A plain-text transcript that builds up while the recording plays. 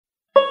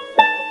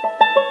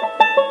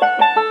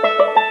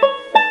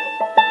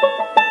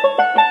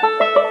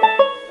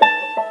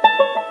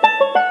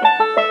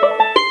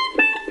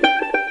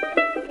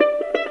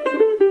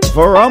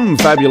from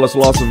fabulous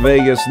Las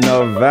Vegas,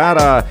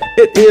 Nevada.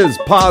 It is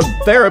Pod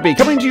Therapy,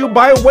 coming to you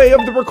by way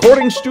of the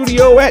recording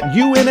studio at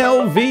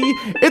UNLV.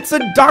 It's a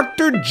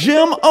Dr.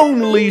 Jim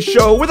only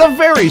show with a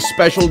very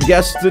special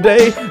guest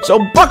today. So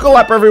buckle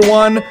up,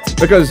 everyone,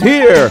 because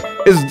here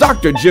is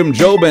Dr. Jim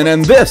Jobin,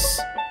 and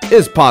this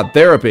is Pod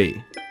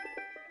Therapy.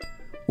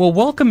 Well,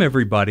 welcome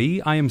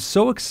everybody. I am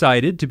so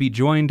excited to be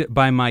joined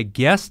by my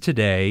guest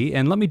today,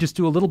 and let me just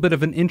do a little bit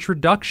of an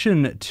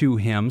introduction to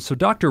him. So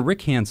Dr.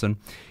 Rick Hanson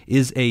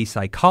is a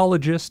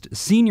psychologist,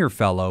 senior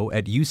fellow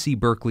at UC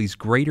Berkeley's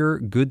Greater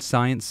Good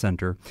Science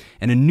Center,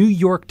 and a New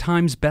York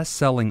Times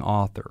best-selling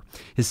author.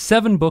 His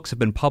 7 books have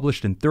been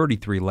published in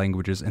 33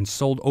 languages and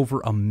sold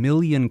over 1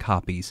 million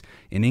copies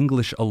in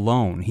English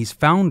alone. He's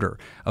founder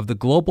of the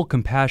Global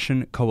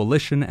Compassion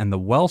Coalition and the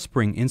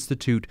Wellspring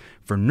Institute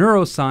for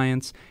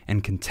Neuroscience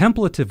and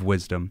Contemplative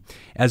Wisdom,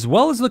 as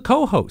well as the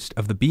co-host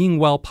of the Being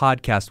Well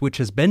podcast, which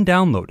has been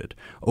downloaded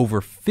over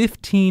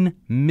 15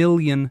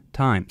 million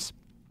times.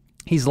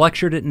 He's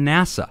lectured at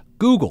NASA,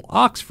 Google,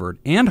 Oxford,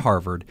 and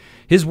Harvard.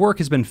 His work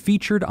has been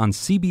featured on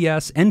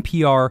CBS,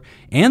 NPR,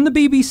 and the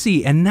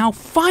BBC, and now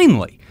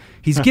finally,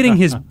 he's getting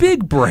his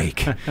big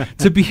break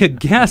to be a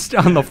guest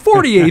on the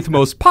 48th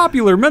most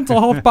popular mental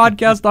health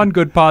podcast on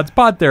Good Pods,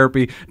 Pod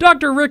Therapy.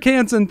 Dr. Rick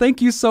Hanson,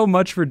 thank you so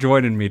much for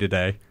joining me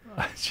today.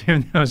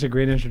 Jim, that was a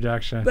great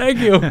introduction. Thank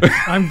you.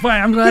 I'm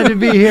glad to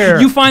be here.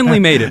 You finally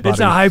made it, buddy.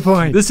 It's a high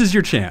point. This is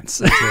your chance.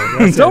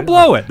 Don't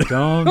blow it.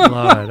 Don't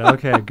blow it.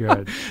 Okay,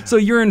 good. So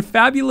you're in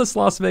fabulous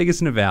Las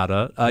Vegas,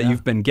 Nevada.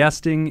 You've been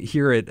guesting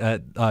here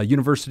at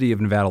University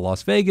of Nevada,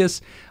 Las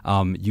Vegas.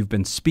 You've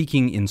been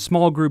speaking in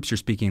small groups. You're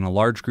speaking in a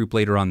large group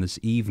later on this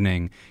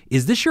evening.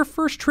 Is this your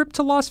first trip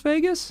to Las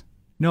Vegas?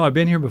 No, I've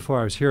been here before.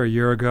 I was here a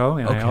year ago,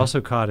 and I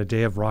also caught a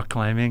day of rock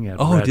climbing at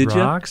Red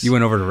Rocks. You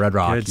went over to Red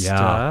Rock. Good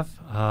stuff.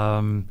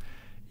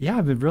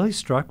 I've been really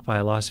struck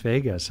by Las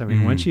Vegas. I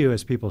mean, once you,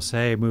 as people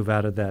say, move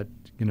out of that,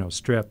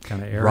 strip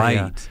kind of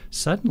area,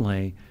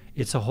 suddenly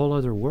it's a whole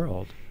other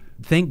world.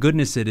 Thank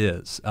goodness it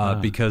is,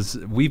 because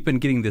we've been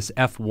getting this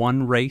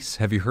F1 race.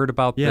 Have you heard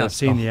about this? Yeah, I've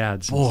seen the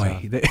ads.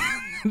 Boy,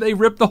 they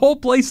ripped the whole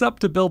place up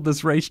to build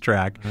this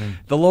racetrack. Right.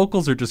 The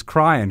locals are just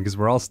crying because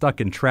we're all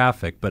stuck in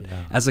traffic. But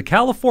as a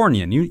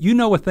Californian, you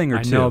know a thing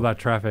or two. I know about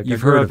traffic. You've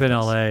I grew heard up in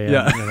L.A.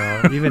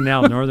 And, even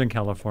now, Northern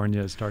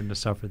California is starting to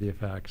suffer the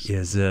effects.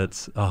 Is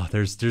it? Oh,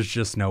 there's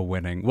just no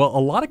winning. Well, a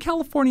lot of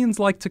Californians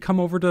like to come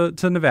over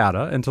to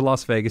Nevada and to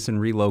Las Vegas and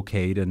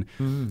relocate. And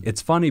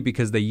it's funny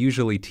because they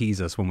usually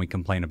tease us when we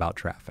complain about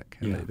traffic.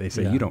 And they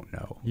say, you don't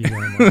know. You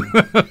don't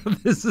know.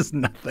 This is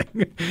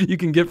nothing. You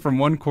can get from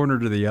one corner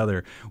to the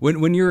other.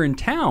 When you're in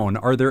town,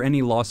 are there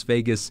any Las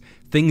Vegas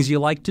things you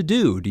like to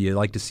do? Do you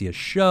like to see a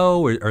show?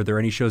 Or are there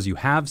any shows you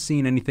have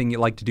seen? Anything you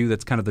like to do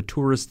that's kind of the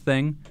tourist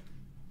thing?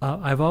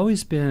 I've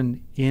always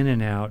been in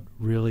and out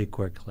really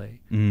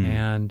quickly.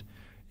 And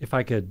if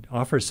I could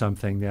offer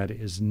something that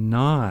is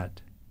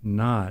not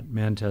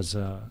meant as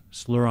a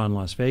slur on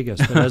Las Vegas,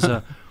 but as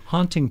a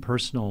haunting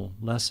personal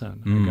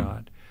lesson I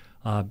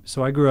got.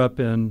 So I grew up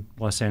in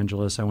Los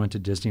Angeles. I went to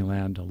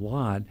Disneyland a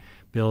lot,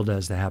 billed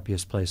as the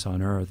happiest place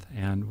on earth.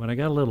 And when I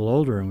got a little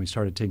older and we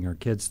started taking our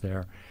kids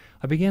there,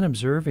 I began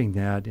observing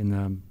that in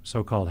the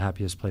so-called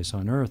happiest place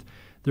on earth,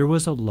 there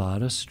was a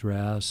lot of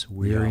stress,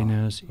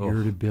 weariness,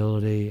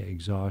 irritability,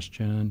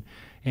 exhaustion,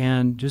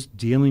 and just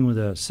dealing with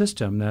a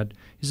system that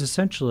is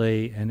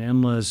essentially an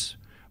endless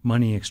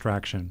money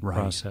extraction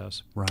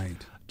process.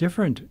 Right.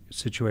 Different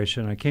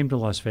situation. I came to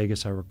Las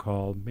Vegas, I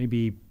recall,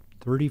 maybe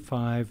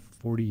 35,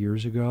 40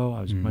 years ago.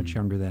 I was much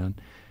younger then.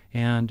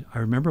 And I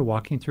remember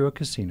walking through a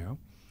casino,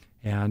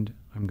 and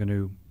I'm going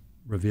to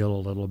reveal a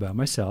little about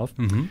myself.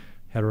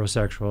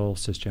 Heterosexual,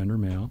 cisgender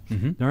male.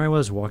 There I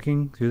was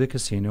walking through the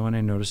casino, and I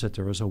noticed that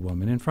there was a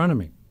woman in front of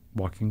me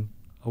walking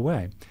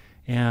away.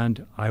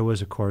 And I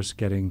was, of course,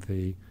 getting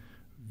the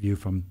view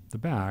from the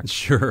back.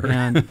 Sure.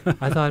 And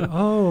I thought,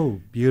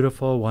 oh,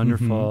 beautiful,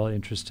 wonderful,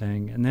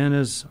 interesting. And then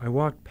as I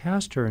walked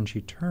past her and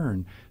she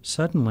turned,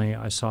 suddenly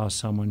I saw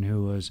someone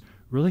who was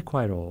really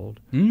quite old,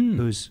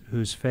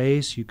 whose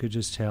face you could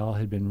just tell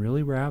had been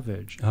really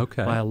ravaged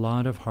by a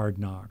lot of hard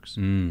knocks,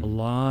 a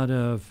lot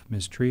of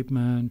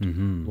mistreatment,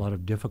 a lot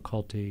of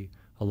difficulty,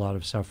 a lot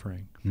of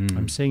suffering.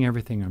 I'm saying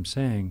everything I'm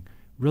saying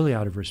really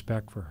out of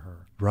respect for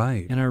her.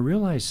 Right. And I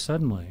realized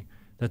suddenly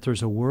that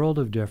there's a world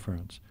of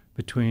difference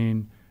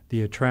between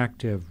the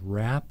attractive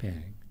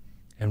wrapping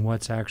and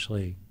what's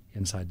actually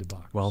inside the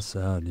box. Well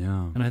said,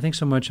 yeah. And I think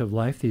so much of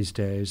life these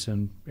days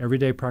and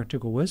everyday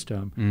practical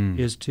wisdom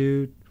is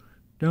to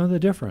know the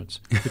difference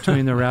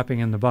between the wrapping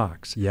and the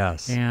box.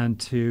 Yes. And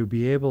to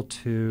be able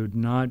to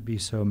not be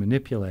so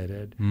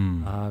manipulated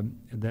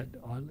that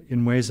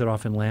in ways that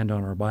often land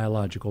on our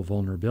biological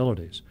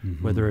vulnerabilities,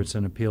 whether it's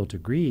an appeal to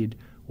greed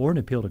or an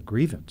appeal to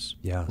grievance,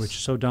 which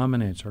so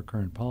dominates our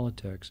current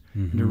politics,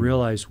 and to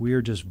realize we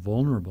are just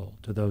vulnerable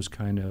to those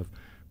kind of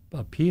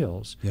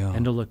appeals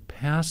and to look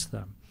past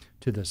them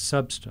to the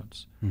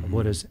substance of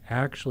what is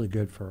actually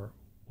good for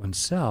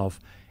oneself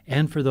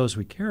and for those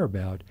we care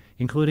about,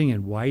 including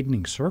in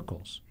widening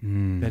circles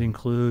that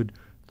include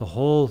the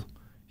whole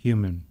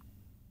human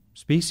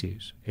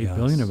species, 8 Yes.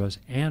 billion of us,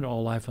 and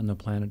all life on the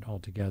planet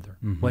altogether.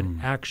 What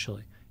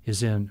actually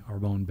is in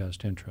our own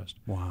best interest.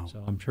 Wow.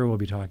 So I'm sure we'll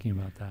be talking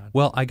about that.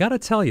 Well, I got to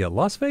tell you,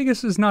 Las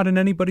Vegas is not in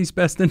anybody's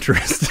best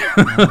interest.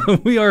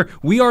 we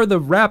are the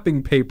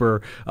wrapping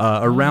paper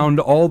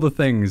around all the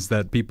things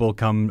that people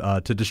come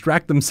to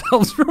distract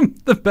themselves from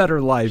the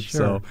better life. Sure.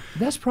 So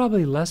That's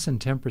probably less than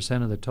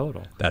 10% of the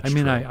total. That's I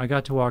mean, true. I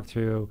got to walk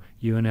through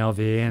UNLV,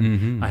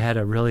 and I had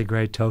a really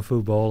great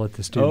tofu bowl at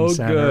the student Oh,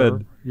 center.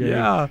 good. Yay,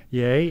 Yeah.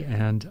 Yay.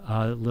 And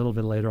a little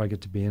bit later, I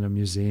get to be in a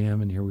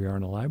museum, and here we are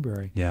in a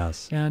library.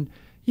 yes. And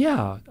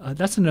yeah,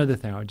 that's another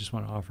thing I just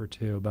want to offer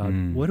too about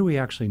what do we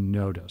actually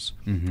notice.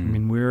 I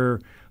mean,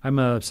 I'm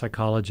a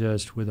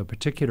psychologist with a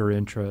particular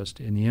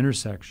interest in the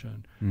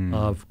intersection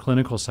of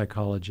clinical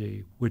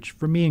psychology, which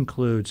for me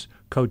includes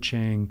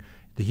coaching,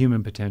 the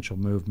human potential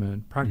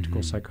movement,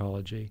 practical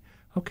psychology.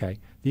 Okay,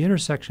 the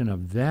intersection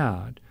of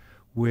that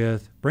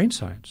with brain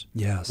science.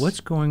 Yes. What's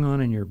going on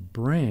in your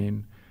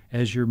brain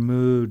as your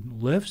mood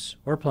lifts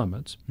or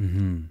plummets?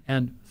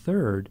 And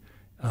third,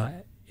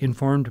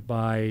 informed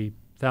by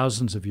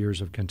thousands of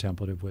years of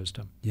contemplative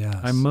wisdom. Yes.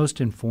 I'm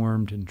most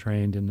informed and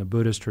trained in the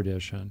Buddhist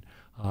tradition,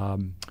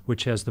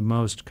 which has the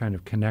most kind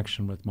of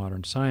connection with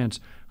modern science.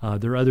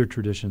 There are other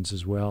traditions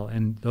as well,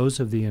 and those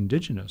of the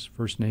indigenous,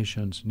 First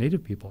Nations,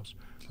 Native peoples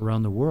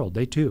around the world,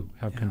 they too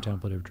have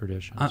contemplative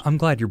traditions. I'm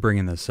glad you're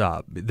bringing this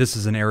up. This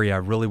is an area I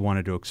really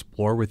wanted to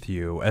explore with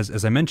you.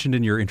 As I mentioned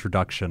in your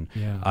introduction,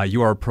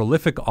 you are a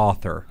prolific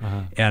author,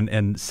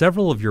 and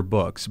several of your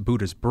books,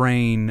 Buddha's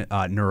Brain,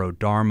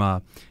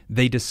 Neurodharma,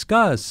 they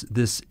discuss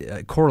this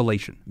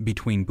correlation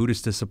between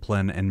Buddhist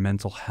discipline and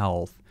mental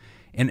health.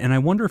 And I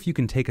wonder if you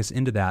can take us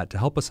into that to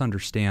help us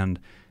understand,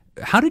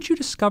 how did you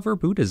discover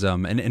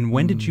Buddhism, and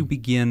when did you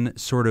begin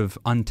sort of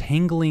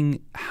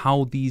untangling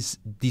how these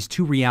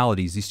two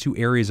realities, these two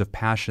areas of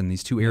passion,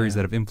 these two areas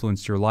that have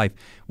influenced your life,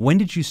 when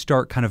did you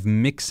start kind of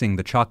mixing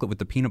the chocolate with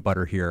the peanut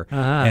butter here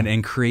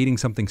and creating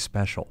something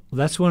special? Well,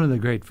 that's one of the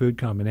great food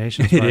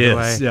combinations, by It the is.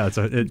 way. Yeah, it's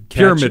a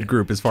pyramid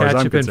group as far as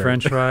I'm Ketchup and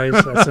concerned. French fries.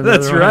 That's another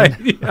That's one. right.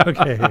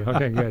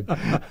 Okay, good.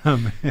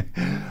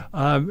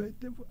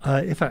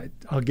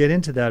 I'll get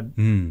into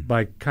that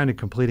by kind of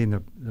completing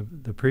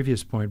the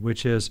previous point,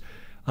 which is,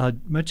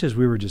 much as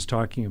we were just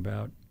talking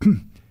about,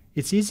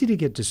 it's easy to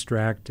get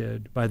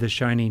distracted by the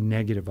shiny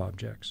negative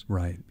objects.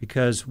 Right.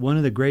 Because one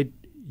of the great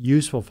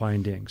useful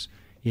findings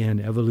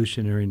in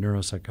evolutionary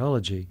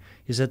neuropsychology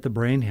is that the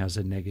brain has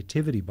a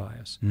negativity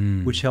bias,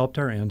 which helped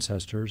our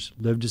ancestors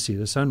live to see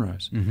the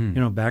sunrise. You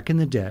know, back in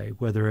the day,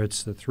 whether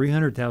it's the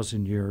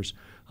 300,000 years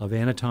of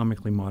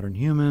anatomically modern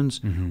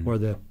humans or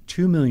the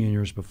 2 million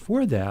years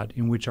before that,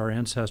 in which our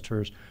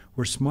ancestors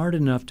were smart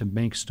enough to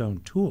make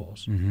stone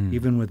tools,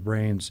 even with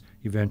brains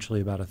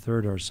eventually about a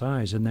third our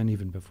size, and then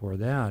even before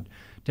that,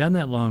 down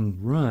that long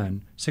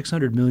run,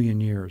 600 million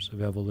years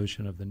of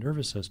evolution of the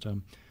nervous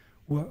system,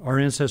 our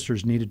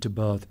ancestors needed to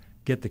both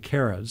get the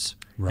carrots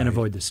and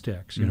avoid the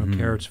sticks. You know,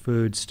 carrots,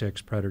 food,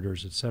 sticks,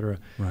 predators, etc.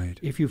 Right.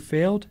 If you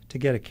failed to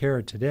get a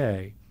carrot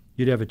today,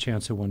 you'd have a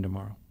chance at one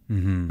tomorrow.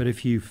 But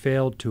if you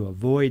failed to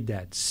avoid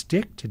that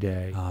stick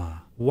today,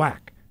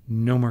 whack,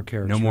 no more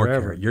carrots No more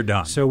forever. carrot. You're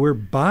done. So we're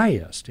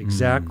biased,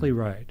 exactly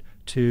right,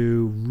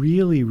 to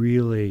really,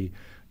 really,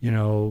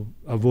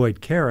 avoid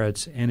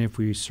carrots. And if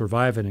we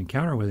survive an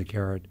encounter with a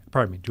carrot,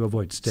 to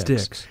avoid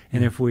sticks.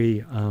 And if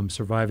we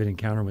survive an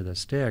encounter with a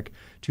stick,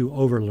 to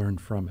overlearn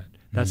from it.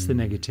 That's the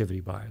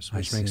negativity bias,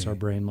 which makes our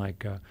brain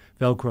like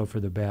Velcro for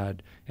the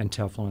bad and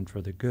Teflon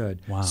for the good.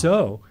 Wow.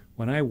 So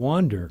when I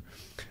wander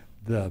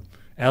the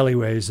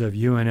alleyways of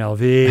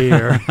UNLV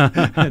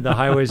or the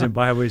highways and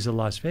byways of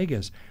Las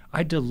Vegas,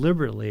 I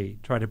deliberately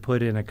try to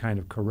put in a kind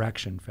of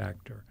correction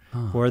factor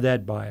for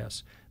that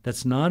bias.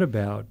 That's not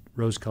about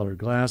rose-colored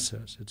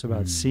glasses. It's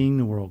about seeing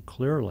the world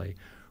clearly,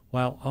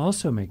 while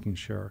also making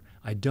sure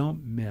I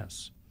don't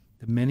miss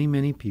the many,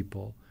 many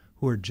people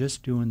who are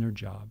just doing their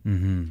job,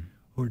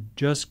 who are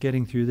just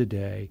getting through the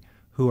day,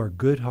 who are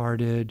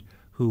good-hearted,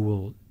 who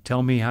will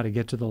tell me how to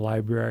get to the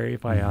library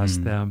if I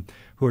ask them,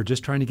 who are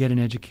just trying to get an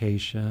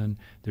education.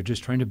 They're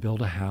just trying to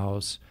build a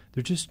house.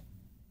 They're just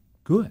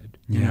good,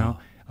 you know.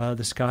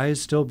 The sky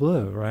is still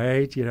blue,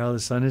 right? You know, the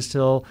sun is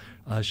still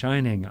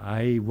shining.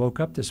 I woke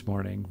up this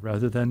morning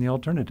rather than the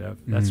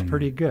alternative. That's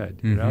pretty good,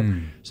 you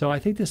know. So I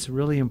think this is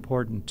really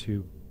important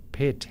to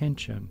pay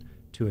attention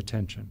to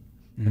attention.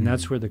 And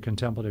that's where the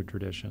contemplative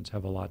traditions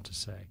have a lot to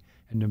say.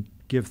 And to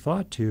give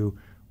thought to,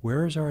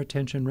 where is our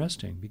attention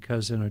resting?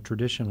 Because in a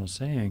traditional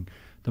saying,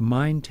 the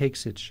mind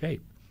takes its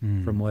shape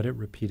from what it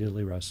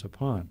repeatedly rests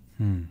upon.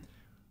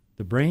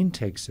 The brain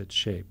takes its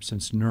shape,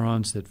 since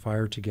neurons that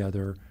fire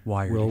together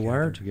will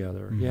wire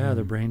together. Yeah,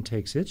 the brain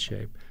takes its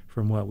shape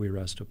from what we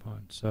rest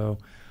upon. So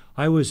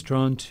I was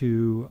drawn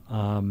to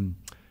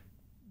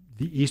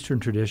the Eastern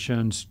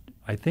traditions,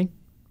 I think,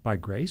 by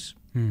grace.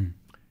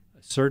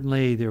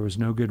 Certainly there was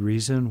no good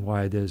reason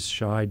why this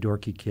shy,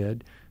 dorky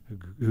kid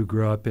who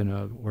grew up in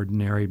an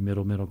ordinary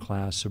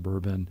middle-class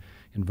suburban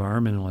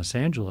environment in Los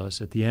Angeles,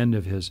 at the end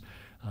of his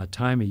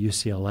time at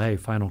UCLA,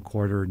 final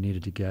quarter,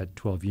 needed to get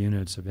 12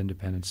 units of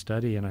independent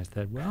study. And I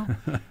said, well,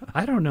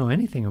 I don't know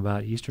anything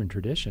about Eastern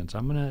traditions.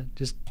 I'm going to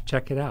just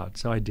check it out.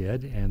 So I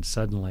did. And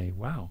suddenly,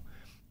 wow,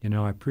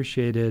 I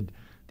appreciated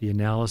the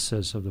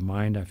analysis of the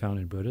mind I found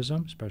in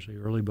Buddhism, especially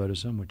early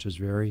Buddhism, which is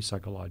very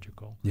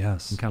psychological.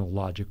 Yes. And kind of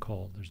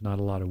logical. There's not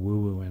a lot of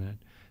woo-woo in it.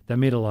 That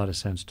made a lot of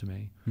sense to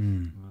me.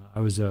 I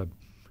was a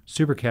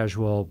super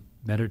casual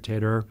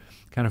meditator,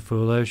 kind of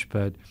foolish,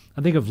 but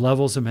I think of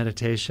levels of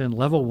meditation.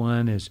 Level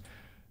 1 is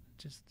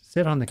just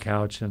sit on the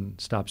couch and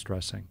stop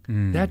stressing.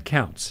 That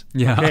counts.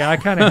 Yeah. Okay, I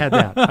kind of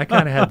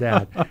had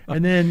that.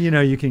 And then,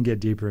 you can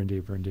get deeper and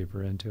deeper and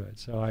deeper into it.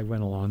 So I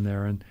went along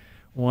there. And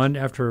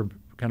after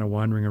kind of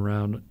wandering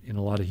around in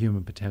a lot of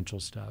human potential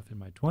stuff in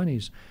my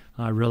 20s,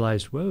 I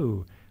realized,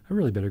 whoa, I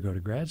really better go to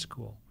grad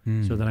school.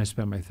 So then I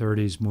spent my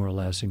 30s more or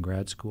less in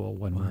grad school,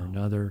 one way or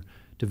another,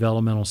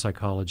 developmental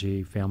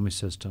psychology, family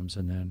systems,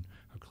 and then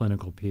a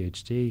clinical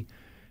PhD.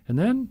 And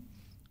then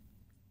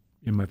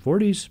in my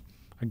 40s,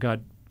 I got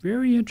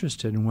very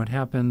interested in what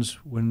happens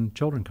when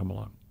children come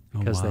along,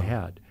 because they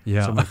had.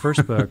 Yeah. So my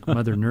first book,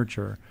 Mother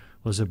Nurture,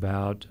 was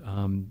about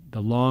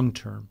the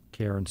long-term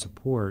care and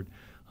support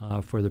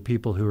for the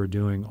people who are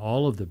doing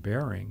all of the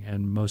bearing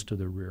and most of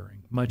the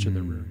rearing, much of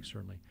the rearing,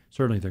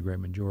 certainly the great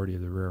majority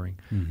of the rearing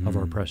of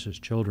our precious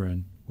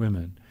children,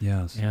 women.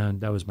 Yes.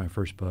 And that was my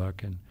first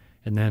book. And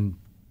then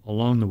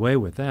along the way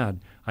with that,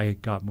 I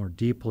got more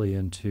deeply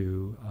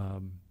into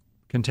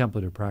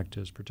contemplative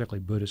practice, particularly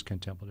Buddhist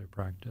contemplative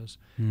practice.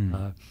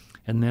 And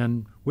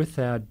then with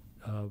that,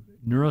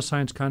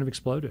 neuroscience kind of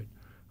exploded.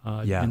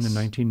 In the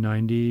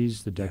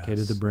 1990s, the decade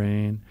of the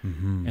brain.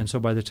 And so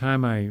by the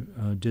time I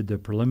did the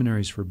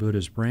preliminaries for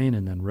Buddha's Brain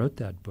and then wrote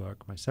that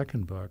book, my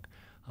second book,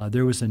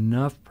 there was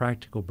enough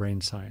practical brain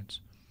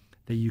science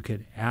that you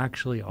could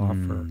actually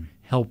offer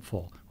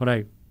helpful.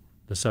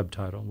 The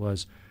subtitle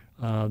was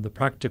The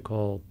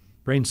Practical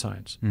Brain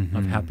Science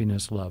of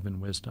Happiness, Love,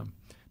 and Wisdom.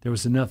 There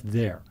was enough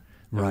there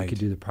that we could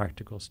do the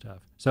practical stuff.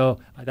 So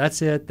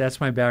that's it. That's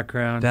my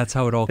background. That's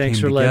how it all came Thanks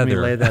for together. letting me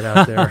lay that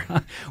out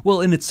there.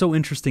 Well, and it's so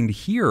interesting to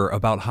hear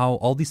about how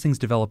all these things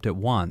developed at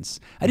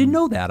once. I didn't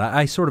know that.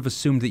 I sort of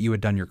assumed that you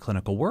had done your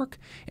clinical work,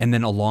 and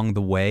then along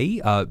the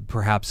way,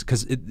 perhaps,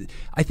 because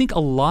I think a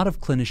lot of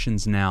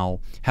clinicians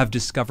now have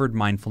discovered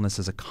mindfulness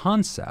as a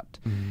concept.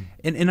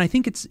 And I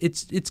think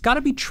it's got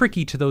to be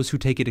tricky to those who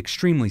take it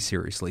extremely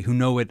seriously, who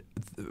know it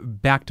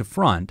back to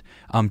front,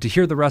 to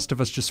hear the rest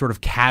of us just sort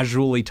of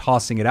casually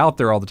tossing it out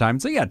there all the time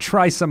and say, yeah,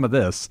 try some of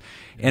this.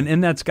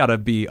 And that's got to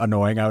be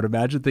annoying, I would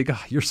imagine. Think,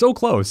 oh, you're so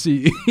close.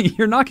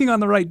 You're knocking on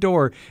the right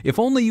door. If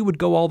only you would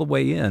go all the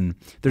way in.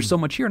 There's so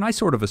much here. And I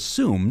sort of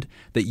assumed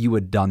that you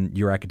had done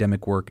your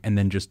academic work and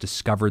then just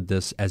discovered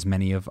this as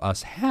many of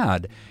us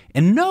had.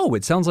 And no,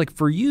 it sounds like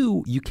for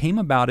you, you came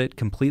about it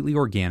completely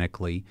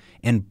organically,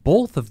 and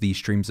both of these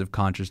streams of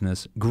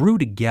consciousness grew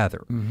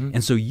together.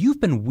 And so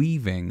you've been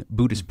weaving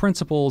Buddhist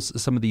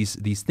principles, some of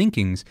these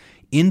thinkings,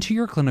 into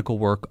your clinical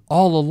work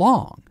all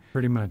along.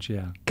 Pretty much,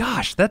 yeah.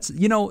 Gosh, that's,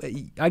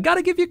 I got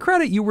to give you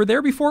credit. You were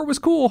there before it was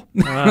cool.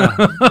 Maybe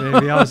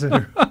I was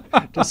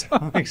to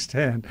some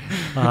extent.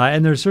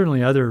 And there's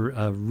certainly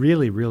other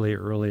really, really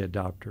early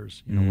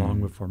adopters, long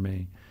before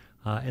me.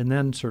 And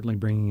then certainly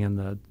bringing in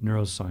the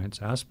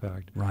neuroscience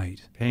aspect.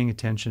 Right. Paying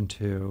attention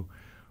to,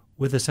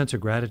 with a sense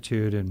of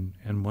gratitude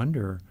and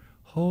wonder,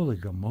 holy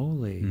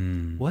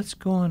gamoly, what's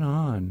going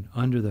on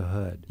under the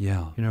hood?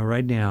 Yeah.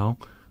 Right now,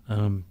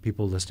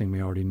 people listening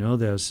may already know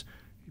this,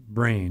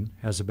 brain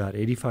has about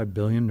 85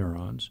 billion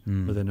neurons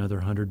with another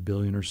 100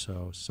 billion or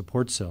so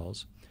support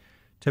cells.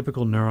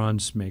 Typical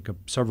neurons make up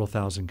several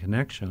thousand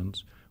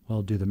connections.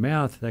 Well, do the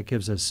math, that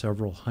gives us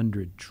several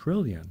 100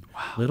 trillion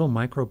little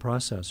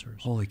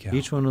microprocessors. Holy cow.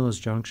 Each one of those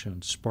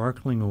junctions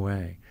sparkling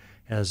away.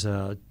 As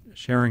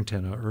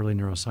Sherrington, an early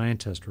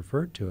neuroscientist,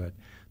 referred to it,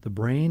 the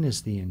brain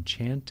is the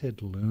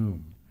enchanted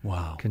loom,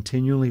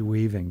 continually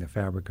weaving the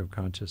fabric of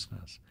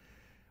consciousness.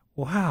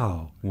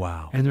 Wow.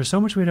 And there's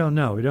so much we don't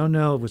know. We don't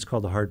know what's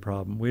called the hard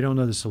problem. We don't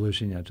know the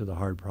solution yet to the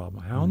hard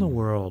problem. How in the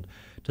world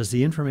does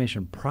the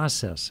information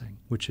processing,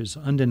 which is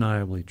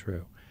undeniably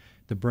true,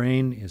 the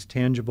brain is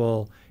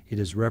tangible, it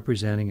is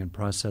representing and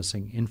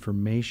processing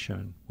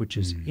information, which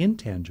is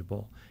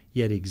intangible,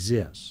 yet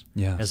exists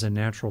as a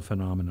natural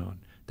phenomenon.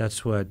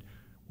 That's what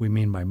we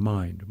mean by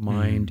mind.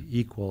 Mind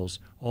equals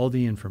all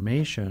the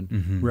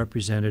information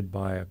represented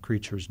by a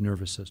creature's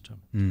nervous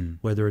system,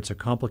 whether it's a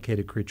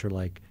complicated creature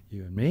like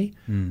you and me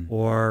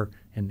or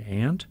an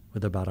ant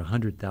with about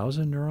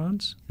 100,000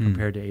 neurons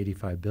compared to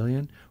 85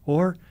 billion,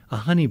 or a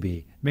honeybee.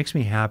 It makes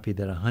me happy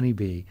that a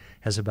honeybee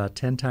has about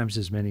 10 times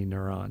as many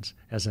neurons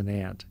as an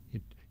ant.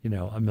 A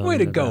million. Way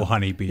to go,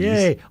 honeybees.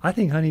 Yay. I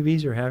think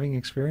honeybees are having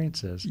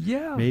experiences.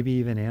 Yeah. Maybe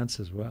even ants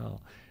as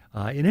well.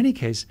 In any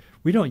case,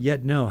 we don't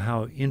yet know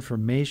how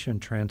information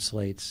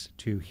translates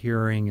to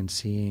hearing and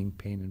seeing,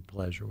 pain and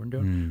pleasure. We're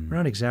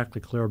not exactly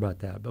clear about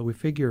that, but we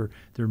figure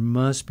there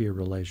must be a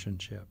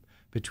relationship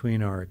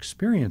between our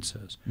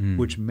experiences,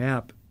 which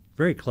map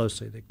very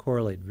closely, they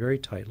correlate very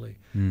tightly,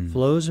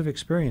 flows of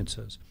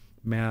experiences,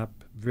 map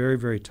very,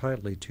 very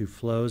tightly to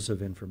flows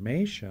of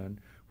information,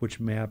 which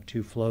map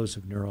to flows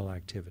of neural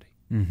activity.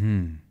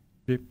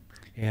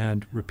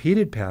 And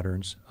repeated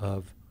patterns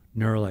of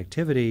neural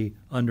activity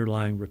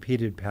underlying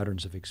repeated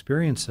patterns of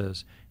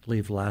experiences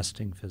leave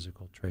lasting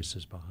physical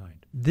traces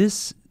behind.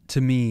 This,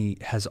 to me,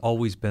 has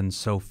always been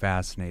so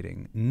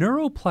fascinating.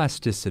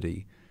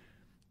 Neuroplasticity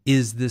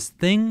is this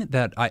thing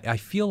that I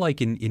feel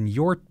like in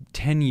your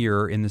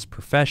tenure in this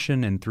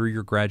profession and through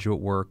your graduate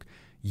work,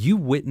 you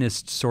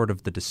witnessed sort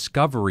of the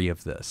discovery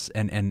of this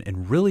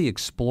and really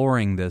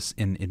exploring this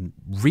in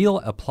real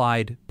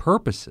applied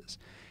purposes.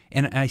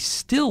 And I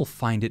still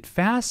find it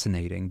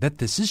fascinating that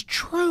this is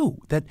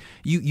true, that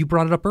you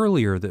brought it up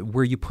earlier, that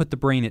where you put the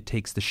brain, it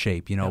takes the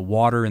shape.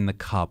 Water in the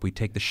cup, we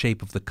take the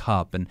shape of the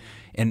cup,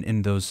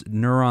 and those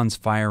neurons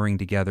firing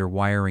together,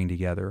 wiring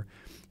together.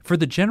 For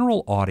the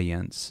general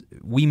audience,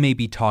 we may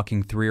be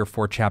talking 3 or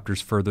 4 chapters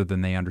further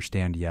than they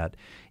understand yet.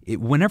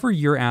 Whenever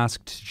you're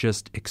asked to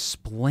just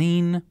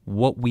explain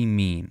what we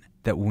mean,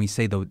 that when we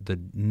say the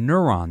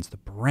neurons, the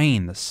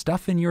brain, the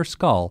stuff in your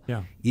skull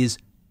is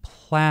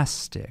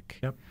plastic.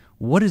 Yep.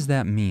 What does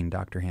that mean,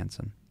 Dr.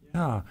 Hanson?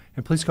 Yeah,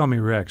 and please call me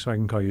Rick so I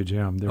can call you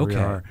Jim. There we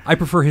are. I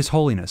prefer His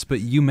Holiness, but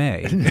you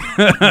may.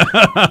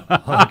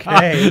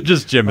 Okay.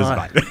 Just Jim is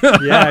fine.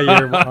 Yeah,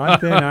 you're on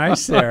thin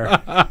ice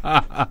there.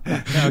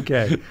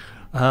 Okay.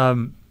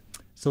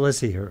 So let's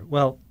see here.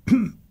 Well,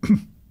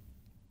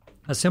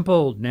 a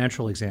simple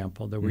natural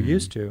example that we're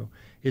used to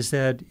is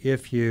that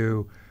if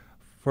you,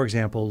 for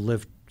example,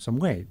 lift some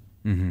weight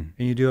and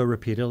you do it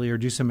repeatedly or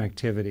do some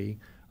activity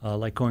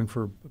like going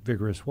for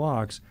vigorous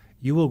walks,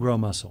 you will grow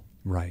muscle.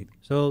 Right.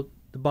 So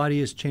the body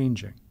is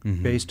changing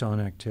based on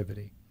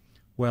activity.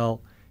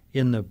 Well,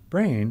 in the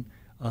brain,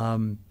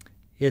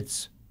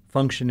 its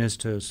function is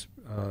to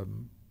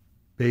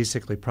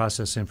basically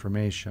process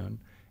information,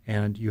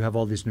 and you have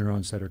all these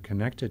neurons that are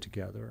connected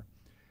together.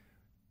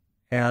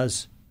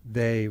 As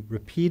they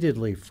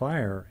repeatedly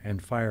fire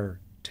and fire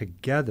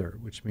together,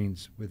 which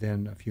means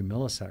within a few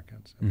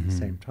milliseconds at the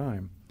same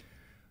time,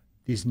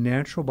 these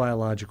natural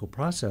biological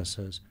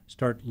processes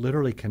start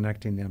literally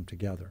connecting them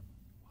together.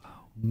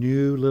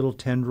 New little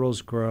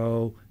tendrils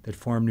grow that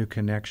form new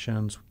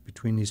connections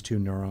between these two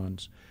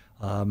neurons.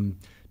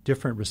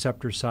 Different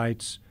receptor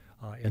sites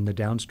in the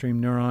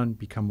downstream neuron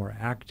become more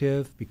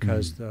active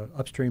because the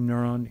upstream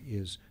neuron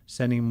is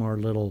sending more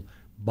little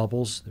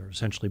bubbles. They're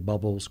essentially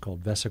bubbles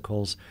called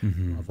vesicles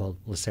of,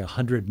 let's say,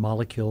 100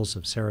 molecules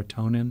of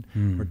serotonin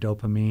or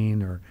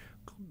dopamine or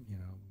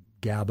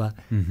GABA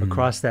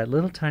across that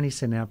little tiny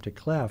synaptic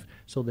cleft.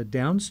 So the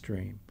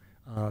downstream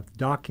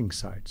docking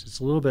sites, it's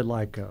a little bit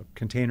like a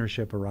container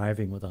ship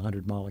arriving with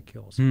 100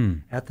 molecules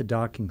at the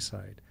docking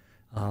site,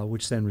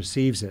 which then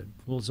receives it.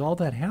 Well, as all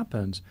that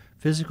happens,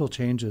 physical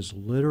changes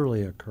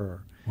literally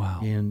occur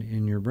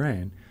in your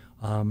brain.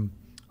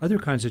 Other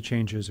kinds of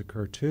changes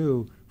occur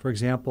too. For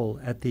example,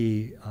 at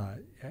the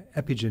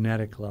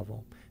epigenetic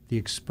level, the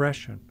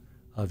expression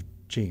of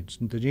genes.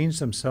 The genes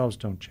themselves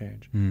don't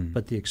change,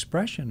 but the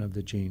expression of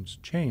the genes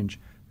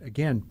change,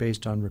 again,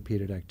 based on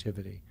repeated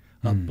activity.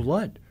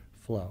 Blood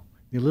flow.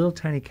 The little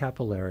tiny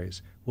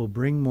capillaries will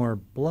bring more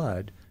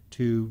blood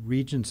to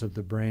regions of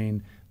the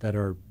brain that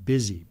are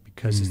busy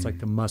because it's like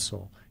the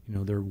muscle.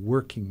 They're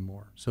working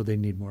more, so they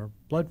need more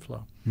blood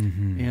flow.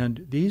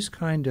 And these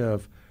kind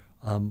of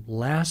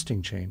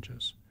lasting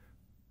changes,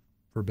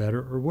 for better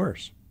or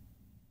worse,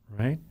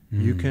 right?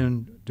 You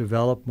can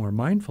develop more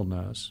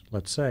mindfulness,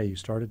 let's say you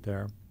started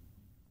there,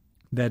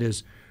 that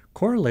is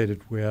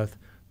correlated with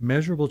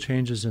measurable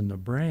changes in the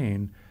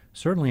brain,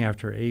 certainly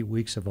after 8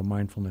 weeks of a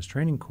mindfulness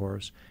training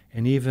course,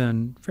 and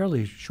even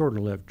fairly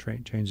shorter-lived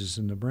changes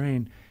in the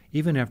brain,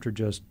 even after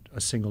just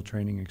a single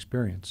training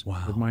experience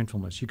with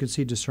mindfulness. You can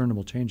see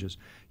discernible changes.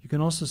 You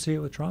can also see it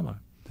with trauma.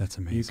 That's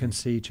amazing. You can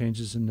see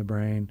changes in the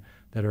brain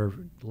that are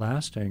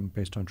lasting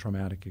based on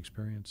traumatic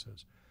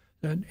experiences.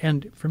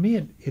 And for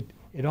me,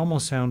 it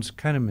almost sounds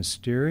kind of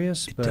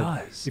mysterious. It but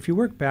does. If you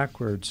work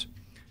backwards,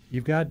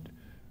 you've got,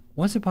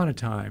 once upon a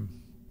time,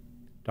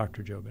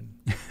 Dr. Jobin,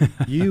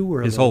 you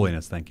were His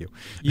Holiness, thank you.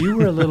 You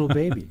were a little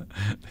baby.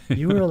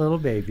 You were a little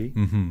baby.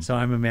 So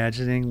I'm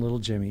imagining little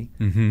Jimmy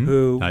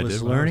who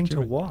was learning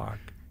to walk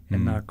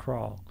and not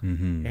crawl.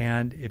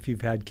 And if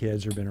you've had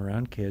kids or been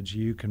around kids,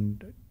 you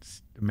can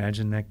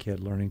imagine that kid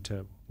learning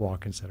to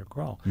walk instead of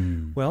crawl.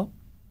 Well,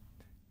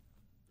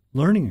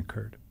 learning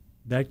occurred.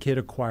 That kid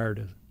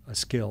acquired a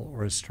skill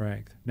or a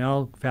strength.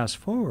 Now, fast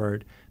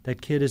forward,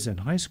 that kid is in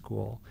high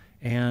school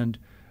and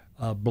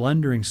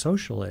blundering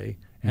socially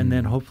and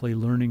then hopefully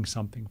learning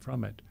something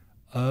from it.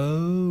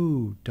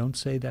 Oh, don't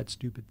say that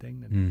stupid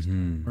thing the next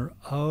time. Or,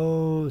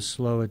 oh,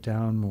 slow it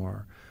down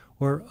more.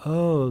 Or,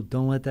 oh,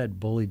 don't let that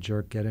bully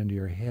jerk get into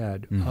your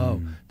head.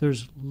 Oh,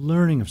 there's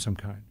learning of some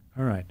kind.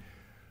 All right.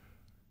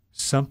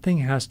 Something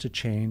has to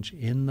change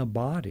in the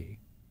body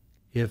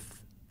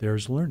if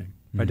there's learning,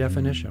 by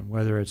definition,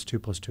 whether it's 2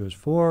 + 2 is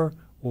 4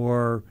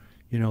 or,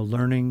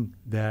 learning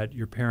that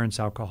your parents'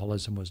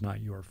 alcoholism was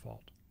not your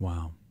fault.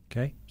 Wow.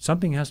 Okay?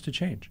 Something has to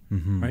change,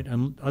 right?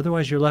 And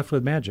otherwise you're left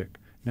with magic.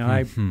 Now,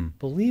 I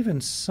believe in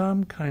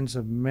some kinds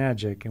of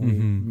magic, and we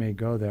may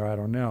go there, I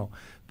don't know.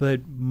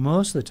 But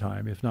most of the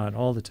time, if not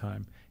all the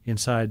time,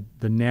 inside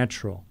the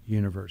natural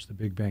universe, the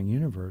Big Bang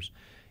universe,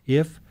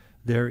 if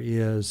there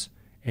is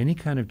any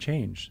kind of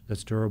change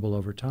that's durable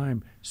over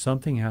time,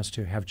 something has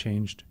to have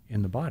changed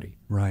in the body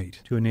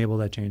to enable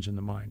that change in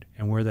the mind.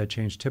 And where that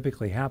change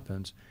typically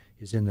happens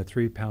is in the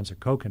 3 pounds of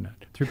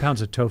coconut, 3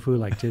 pounds of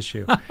tofu-like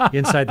tissue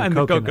inside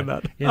the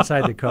coconut.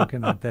 Inside the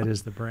coconut, that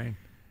is the brain.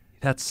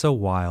 That's so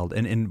wild.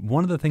 And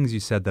one of the things you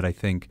said that I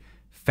think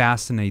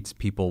fascinates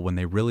people when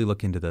they really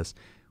look into this,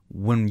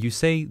 when you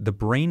say the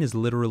brain is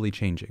literally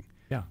changing,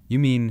 you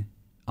mean,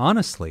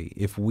 honestly,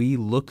 if we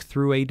look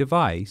through a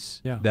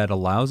device that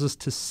allows us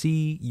to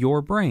see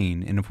your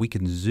brain, and if we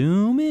can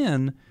zoom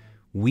in,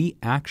 we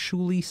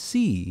actually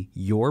see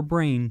your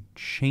brain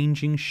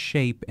changing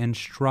shape and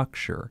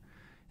structure.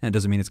 And it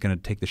doesn't mean it's going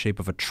to take the shape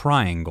of a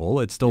triangle.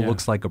 It still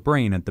looks like a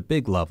brain at the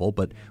big level.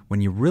 But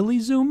when you really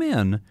zoom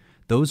in,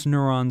 those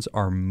neurons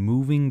are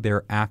moving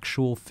their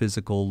actual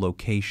physical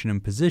location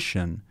and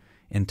position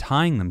and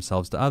tying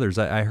themselves to others.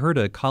 I heard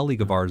a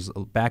colleague of ours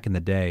back in the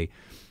day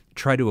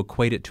try to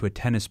equate it to a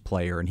tennis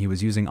player, and he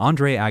was using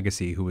Andre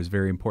Agassi, who was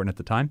very important at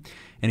the time.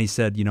 And he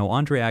said,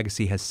 Andre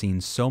Agassi has seen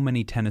so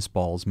many tennis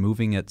balls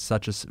moving at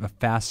such a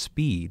fast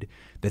speed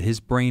that his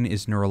brain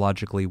is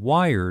neurologically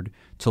wired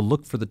to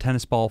look for the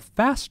tennis ball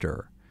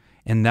faster.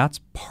 And that's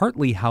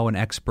partly how an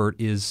expert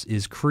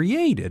is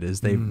created,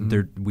 is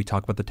we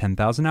talk about the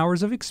 10,000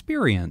 hours of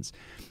experience.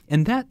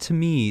 And that, to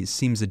me,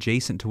 seems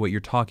adjacent to what you're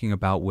talking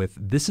about with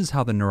this is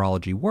how the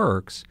neurology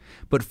works,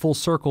 but full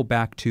circle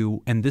back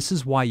to, and this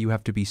is why you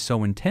have to be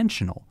so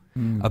intentional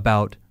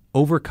about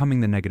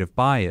overcoming the negative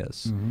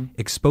bias,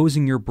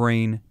 exposing your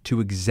brain to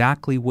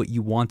exactly what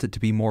you want it to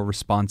be more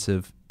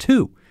responsive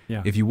to.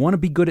 Yeah. If you want to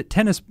be good at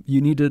tennis,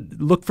 you need to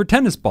look for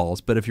tennis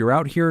balls. But if you're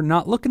out here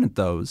not looking at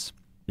those,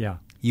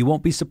 you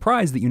won't be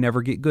surprised that you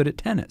never get good at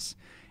tennis.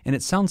 And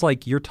it sounds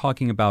like you're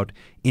talking about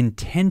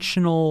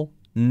intentional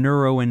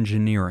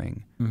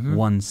neuroengineering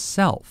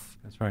oneself.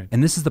 That's right.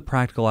 And this is the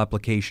practical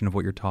application of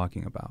what you're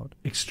talking about.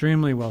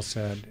 Extremely well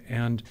said.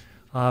 And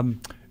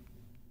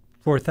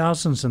for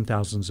thousands and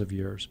thousands of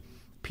years,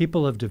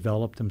 people have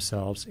developed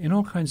themselves in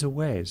all kinds of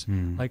ways,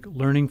 like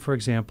learning, for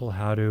example,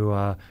 how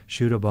to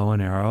shoot a bow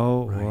and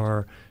arrow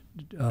or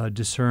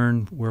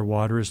discern where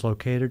water is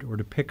located, or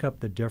to pick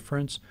up the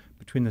difference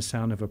between the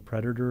sound of a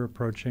predator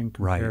approaching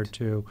compared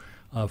to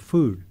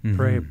food,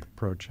 prey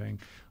approaching.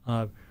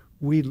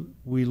 We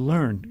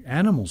learn,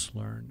 animals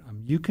learn.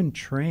 You can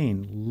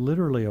train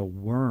literally a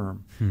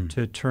worm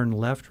to turn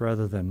left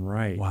rather than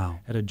right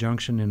at a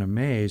junction in a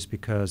maze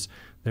because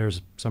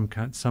there's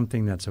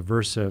something that's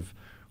aversive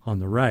on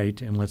the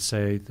right, and let's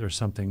say there's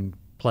something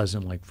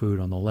pleasant like food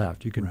on the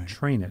left. You can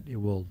train it.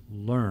 It will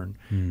learn.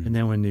 And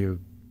then when you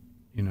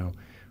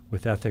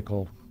with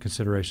ethical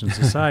considerations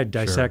aside,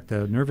 dissect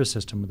the nervous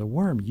system of the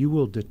worm, you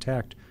will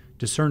detect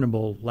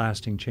discernible,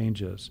 lasting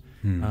changes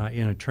in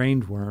a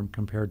trained worm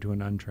compared to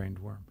an untrained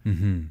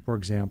worm, for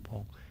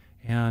example.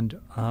 And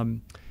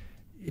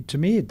to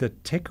me, the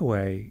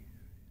takeaway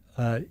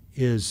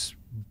is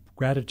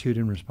gratitude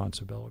and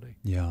responsibility.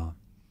 Yeah.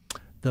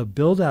 The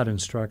build-out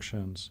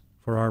instructions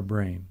for our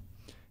brain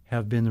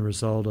have been the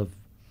result of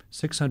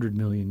 600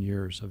 million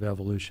years of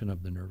evolution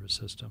of the nervous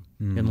system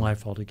in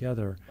life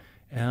altogether.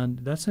 And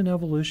that's an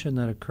evolution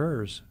that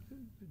occurs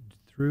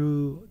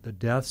through the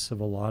deaths of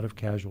a lot of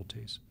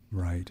casualties.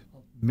 Right.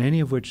 Many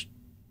of which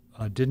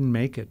didn't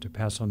make it to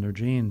pass on their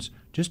genes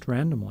just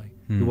randomly.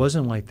 It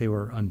wasn't like they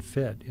were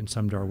unfit in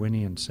some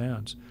Darwinian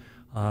sense.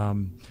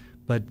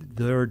 But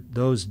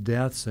those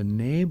deaths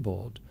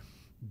enabled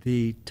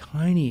the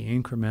tiny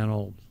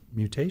incremental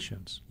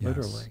mutations,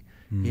 literally,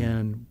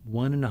 in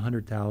 1 in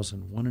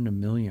 100,000, 1 in a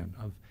million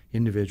of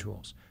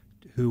individuals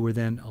who were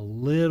then a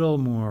little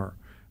more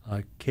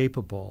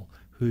capable,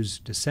 whose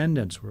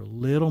descendants were a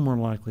little more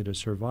likely to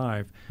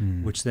survive,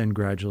 which then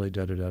gradually,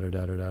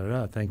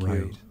 thank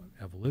you,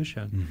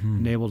 evolution,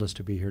 enabled us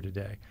to be here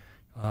today.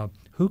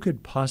 Who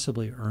could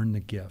possibly earn the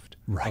gift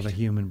of a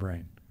human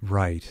brain?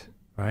 Right?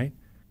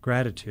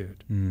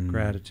 Gratitude.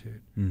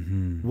 Gratitude.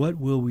 What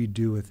will we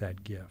do with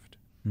that gift?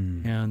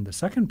 And the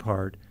second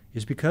part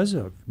is because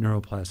of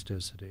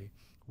neuroplasticity,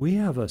 we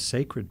have a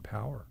sacred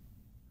power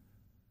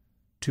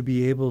to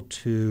be able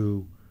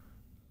to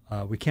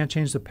we can't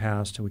change the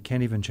past, and we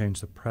can't even change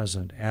the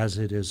present as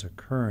it is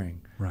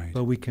occurring. Right.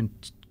 But we can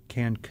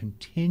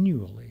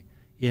continually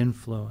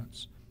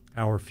influence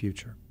our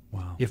future.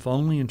 Wow. If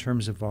only in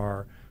terms of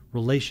our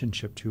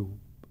relationship to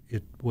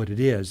what it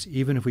is,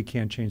 even if we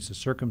can't change the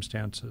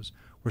circumstances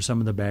or some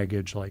of the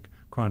baggage like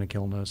chronic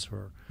illness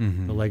or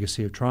the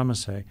legacy of trauma,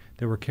 say,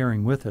 that we're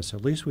carrying with us,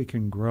 at least we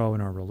can grow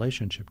in our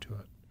relationship to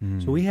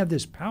it. So we have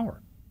this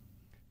power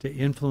to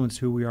influence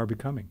who we are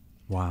becoming.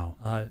 Wow.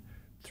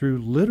 Through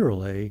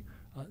literally,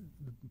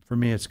 for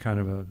me, it's kind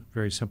of a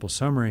very simple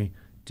summary: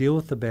 deal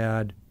with the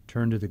bad,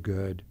 turn to the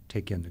good,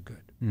 take in the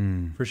good.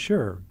 For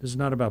sure, this is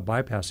not about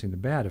bypassing the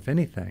bad. If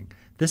anything,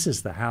 this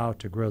is the how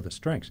to grow the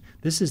strengths.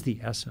 This is the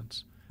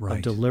essence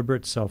of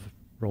deliberate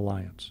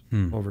reliance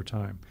over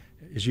time.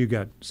 As you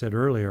said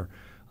earlier,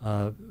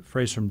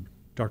 phrase from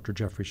Dr.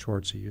 Jeffrey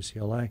Schwartz at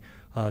UCLA,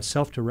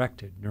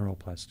 self-directed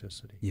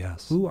neuroplasticity.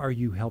 Yes. Who are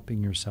you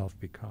helping yourself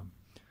become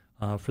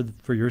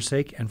for your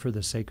sake and for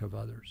the sake of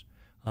others?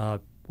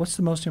 What's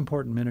the most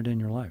important minute in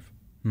your life?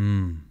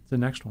 The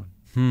next one.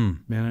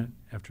 Minute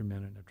after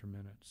minute after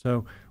minute.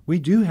 So we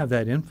do have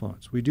that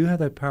influence. We do have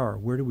that power.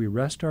 Where do we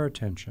rest our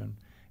attention,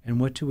 and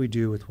what do we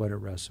do with what it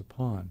rests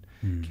upon?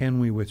 Can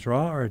we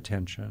withdraw our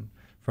attention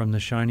from the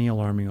shiny,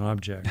 alarming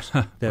objects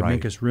that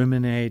make us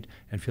ruminate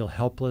and feel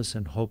helpless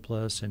and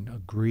hopeless and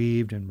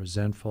aggrieved and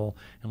resentful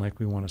and like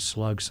we want to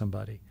slug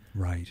somebody?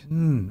 Right.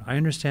 I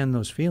understand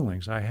those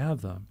feelings. I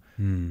have them.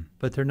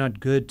 But they're not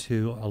good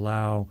to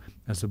allow,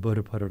 as the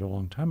Buddha put it a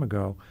long time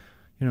ago,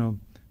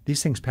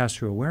 these things pass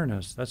through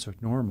awareness. That's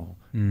normal.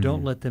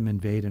 Don't let them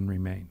invade and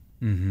remain.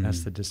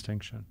 That's the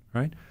distinction,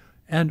 right?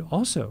 And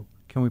also,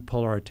 can we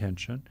pull our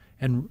attention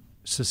and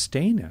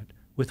sustain it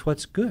with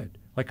what's good?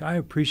 Like, I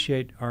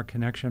appreciate our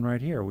connection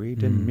right here. We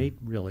didn't meet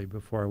really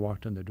before I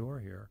walked in the door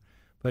here.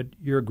 But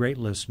you're a great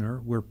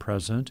listener. We're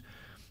present.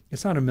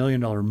 It's not $1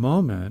 million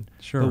moment,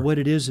 Sure. but what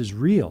it is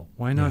real.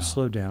 Why not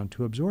slow down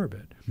to absorb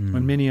it?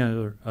 And many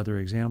other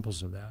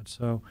examples of that.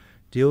 So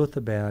deal with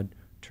the bad,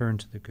 turn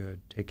to the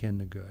good, take in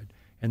the good.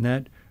 And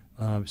that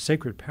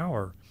sacred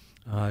power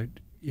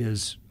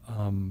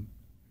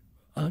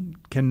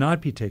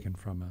cannot be taken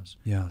from us.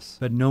 Yes.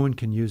 But no one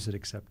can use it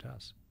except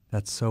us.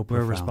 That's so We're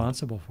profound.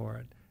 responsible for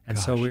it. And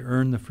so we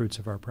earn the fruits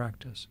of our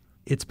practice.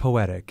 It's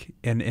poetic,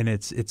 and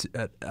it's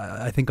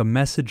I think a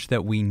message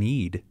that we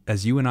need.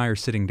 As you and I are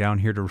sitting down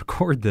here to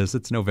record this,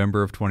 it's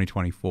November of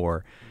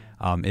 2024.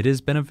 It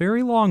has been a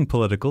very long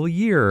political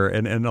year,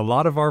 and a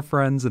lot of our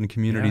friends and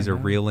communities are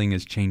reeling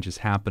as change is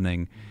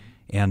happening.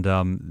 And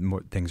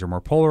things are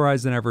more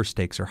polarized than ever,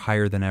 stakes are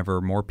higher than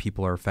ever, more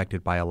people are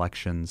affected by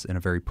elections in a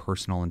very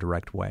personal and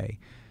direct way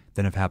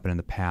than have happened in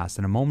the past.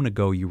 And a moment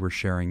ago you were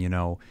sharing,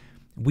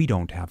 we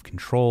don't have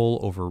control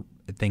over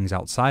things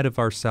outside of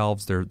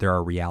ourselves. There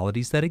are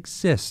realities that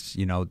exist.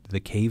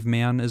 The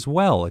caveman as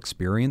well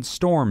experienced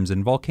storms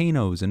and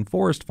volcanoes and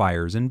forest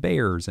fires and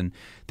bears. And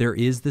there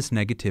is this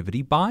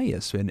negativity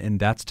bias, and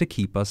that's to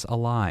keep us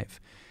alive.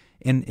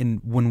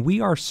 And when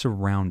we are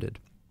surrounded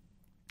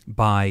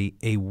by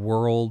a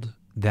world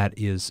that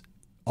is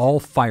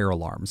all fire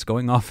alarms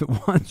going off at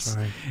once,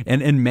 Right.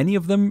 and many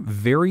of them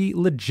very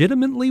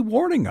legitimately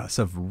warning us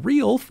of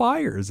real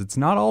fires. It's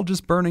not all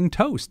just burning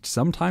toast.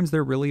 Sometimes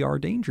there really are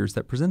dangers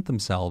that present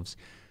themselves.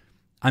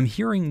 I'm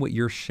hearing what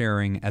you're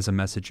sharing as a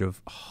message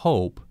of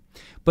hope,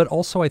 but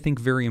also I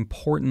think very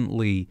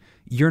importantly,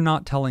 you're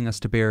not telling us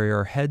to bury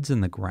our heads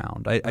in the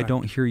ground. I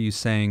don't hear you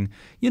saying,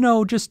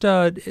 just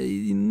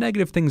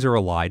negative things are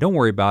a lie. Don't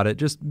worry about it.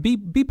 Just be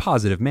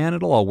positive, man.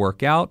 It'll all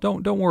work out.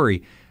 Don't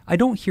worry. I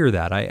don't hear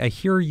that. I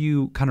hear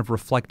you kind of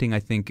reflecting, I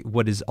think,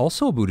 what is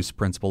also a Buddhist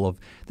principle of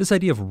this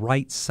idea of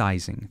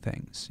right-sizing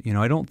things.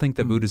 I don't think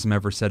that Buddhism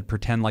ever said,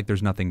 pretend like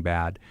there's nothing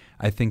bad.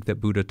 I think that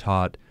Buddha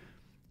taught,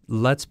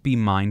 let's be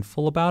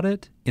mindful about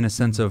it in a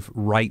sense of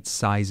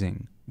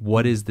right-sizing.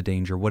 What is the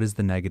danger? What is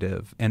the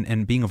negative?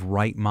 And being of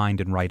right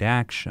mind and right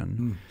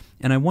action.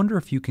 And I wonder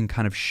if you can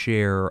kind of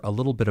share a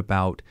little bit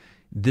about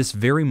this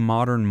very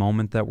modern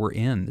moment that we're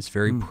in, this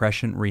very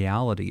prescient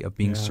reality of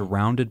being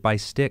surrounded by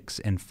sticks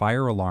and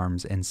fire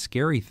alarms and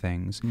scary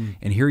things.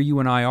 And here you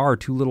and I are,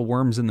 two little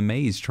worms in the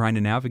maze trying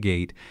to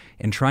navigate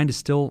and trying to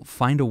still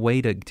find a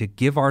way to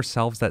give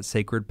ourselves that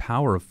sacred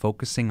power of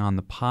focusing on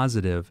the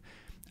positive.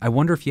 I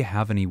wonder if you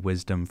have any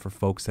wisdom for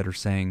folks that are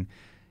saying,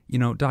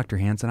 Dr.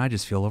 Hanson, I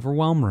just feel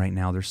overwhelmed right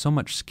now. There's so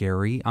much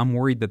scary. I'm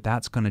worried that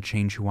that's going to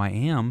change who I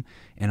am,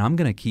 and I'm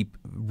going to keep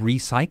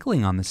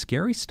recycling on the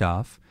scary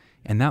stuff.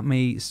 And that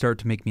may start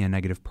to make me a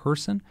negative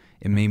person.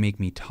 It may make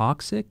me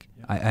toxic.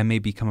 I may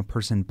become a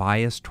person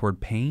biased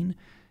toward pain.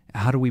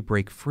 How do we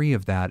break free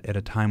of that at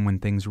a time when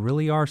things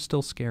really are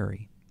still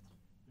scary?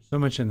 So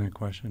much in that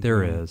question.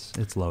 There is.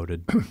 It's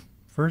loaded.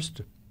 First,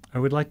 I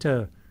would like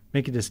to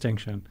make a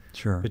distinction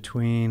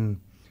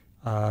between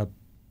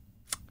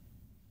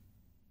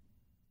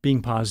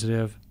being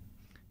positive,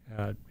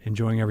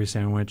 enjoying every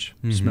sandwich,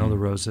 smell the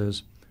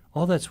roses.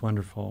 All that's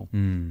wonderful.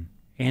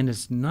 And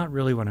it's not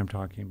really what I'm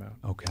talking about.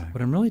 Okay.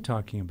 What I'm really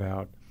talking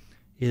about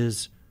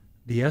is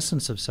the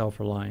essence of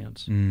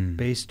self-reliance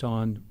based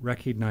on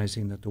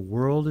recognizing that the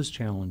world is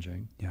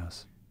challenging.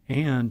 Yes.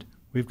 And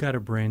we've got a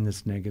brain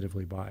that's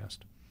negatively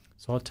biased.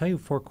 So I'll tell you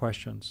 4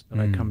 questions that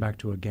I come back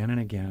to again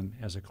and again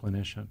as a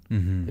clinician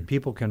that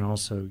people can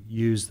also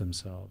use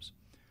themselves.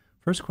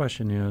 First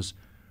question is,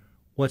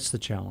 what's the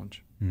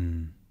challenge?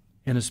 And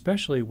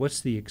especially, what's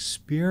the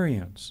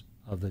experience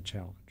of the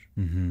challenge?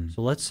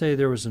 So let's say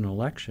there was an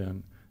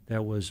election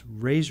that was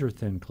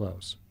razor-thin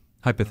close.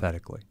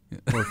 Hypothetically.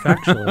 Or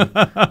factually,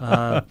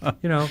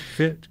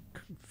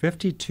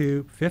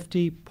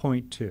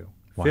 50.2.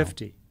 Wow.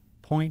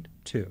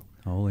 50.2.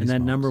 Holy and that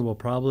smokes. number will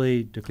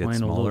probably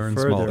decline a little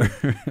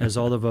further as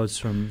all the votes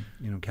from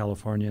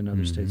California and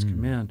other states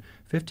come in.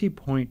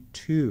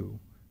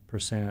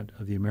 50.2%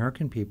 of the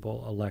American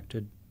people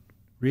elected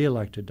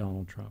reelected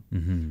Donald Trump.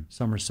 Mm-hmm.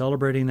 Some are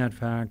celebrating that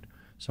fact.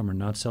 Some are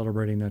not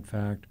celebrating that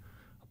fact.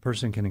 A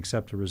person can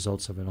accept the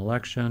results of an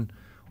election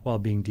while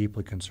being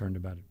deeply concerned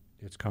about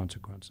its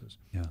consequences.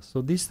 Yes.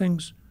 So these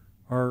things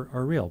are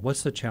real.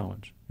 What's the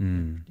challenge?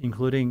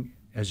 Including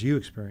as you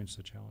experience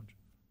the challenge.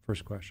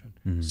 First question.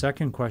 Mm-hmm.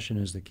 Second question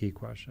is the key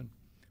question.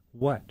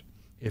 What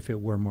if it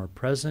were more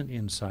present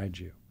inside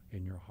you,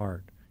 in your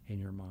heart, in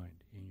your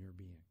mind, in your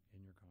being,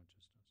 in your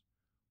consciousness?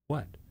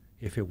 What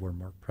if it were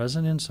more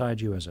present inside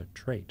you as a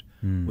trait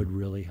would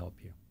really help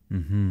you?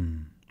 Mm-hmm.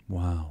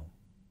 Wow.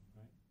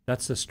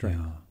 That's the strength.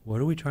 Yeah.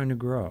 What are we trying to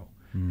grow?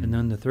 And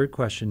then the third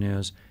question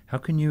is, how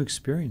can you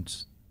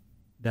experience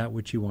that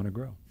which you want to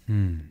grow?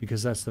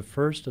 Because that's the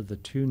first of the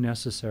two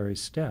necessary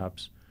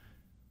steps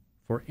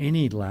for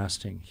any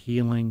lasting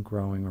healing,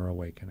 growing, or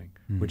awakening,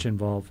 which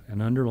involve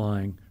an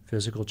underlying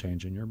physical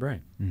change in your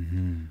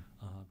brain.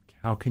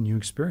 How can you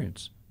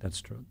experience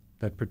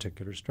that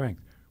particular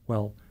strength?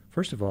 Well,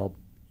 first of all,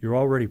 you're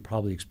already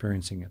probably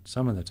experiencing it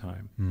some of the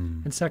time.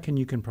 And second,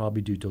 you can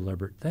probably do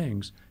deliberate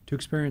things to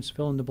experience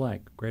fill in the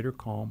blank, greater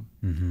calm,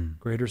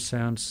 greater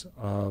sense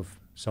of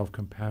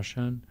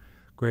self-compassion,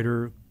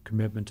 greater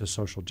commitment to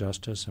social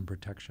justice and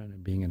protection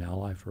and being an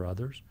ally for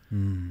others,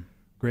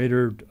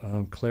 greater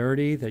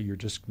clarity that you're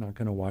just not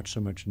going to watch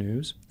so much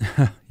news.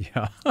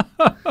 Yeah.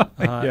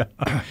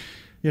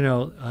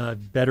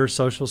 Better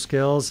social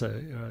skills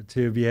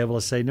to be able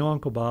to say, no,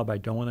 Uncle Bob, I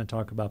don't want to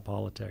talk about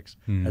politics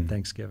at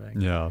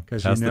Thanksgiving. Yeah,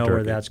 because you know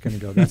where that's going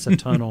to go. That's a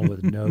tunnel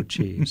with no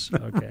cheese.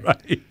 Okay.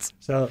 Right.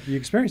 So you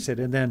experience it.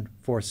 And then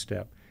fourth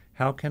step,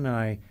 how can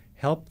I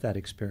help that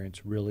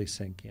experience really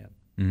sink in?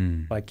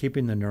 By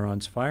keeping the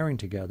neurons firing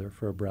together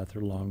for a breath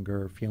or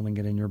longer, feeling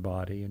it in your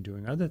body and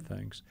doing other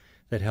things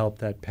that help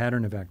that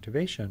pattern of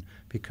activation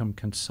become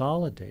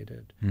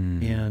consolidated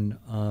in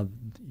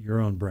your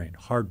own brain,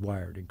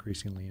 hardwired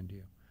increasingly into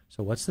you.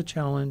 So what's the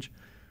challenge?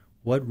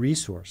 What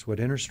resource,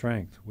 what inner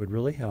strength would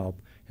really help?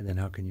 And then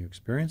how can you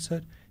experience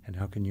it? And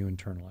how can you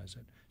internalize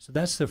it? So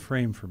that's the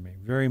frame for me,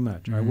 very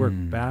much. I work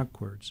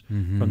backwards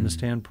from the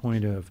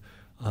standpoint of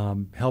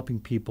helping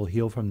people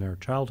heal from their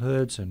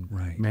childhoods and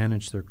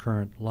manage their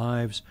current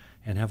lives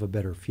and have a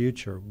better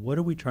future. What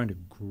are we trying to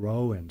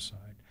grow inside?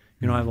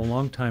 I have a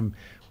long-time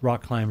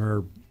rock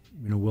climber,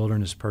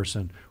 wilderness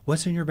person.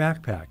 What's in your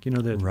backpack?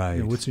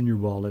 What's in your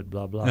wallet,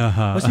 blah,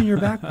 blah. What's in your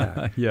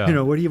backpack?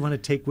 What do you want to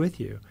take with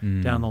you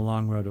down the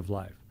long road of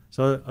life?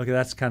 So,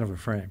 that's kind of a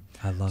frame.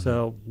 I love it.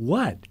 So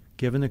what,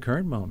 given the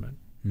current moment,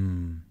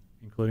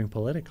 including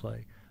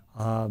politically,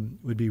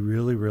 would be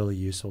really, really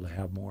useful to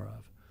have more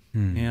of?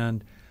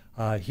 And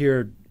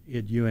here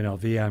at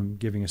UNLV, I'm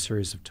giving a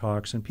series of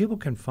talks, and people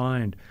can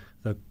find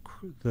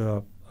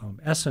the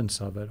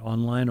essence of it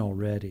online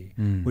already,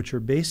 which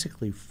are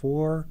basically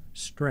 4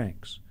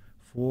 strengths,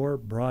 4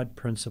 broad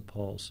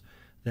principles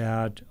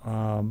that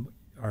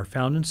are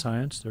found in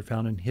science, they're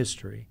found in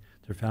history,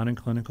 they're found in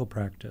clinical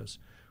practice,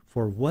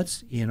 for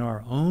what's in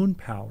our own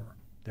power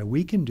that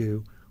we can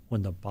do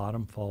when the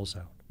bottom falls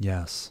out.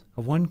 Yes.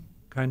 Of one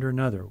kind or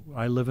another.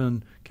 I live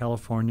in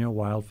California,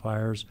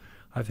 wildfires.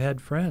 I've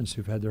had friends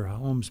who've had their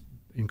homes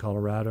in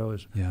Colorado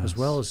as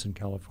well as in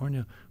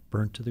California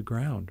burnt to the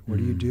ground. What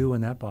do you do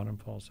when that bottom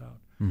falls out?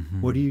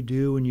 What do you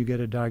do when you get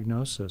a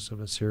diagnosis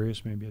of a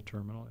serious, maybe a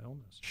terminal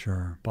illness?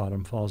 Sure.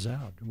 Bottom falls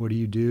out. What do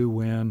you do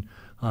when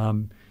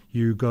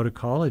you go to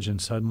college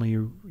and suddenly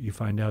you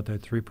find out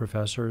that 3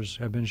 professors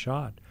have been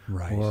shot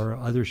or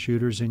other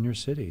shooters in your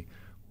city?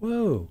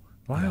 Whoa,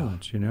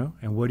 violence,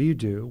 And what do you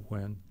do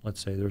when, let's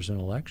say, there's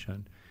an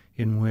election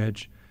in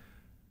which,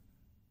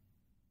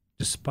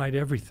 despite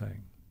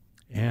everything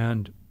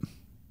and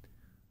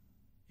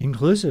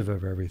inclusive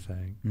of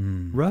everything,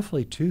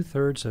 roughly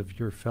 2/3 of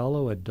your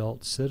fellow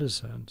adult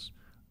citizens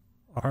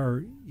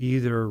are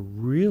either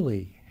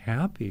really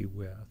happy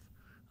with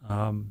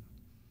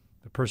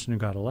the person who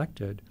got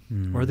elected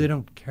or they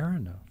don't care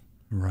enough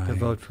to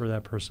vote for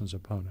that person's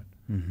opponent.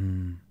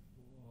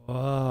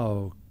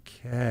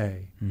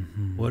 Okay.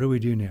 What do we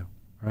do now?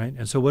 Right?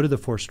 And so what are the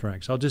 4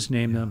 strengths? I'll just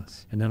name them,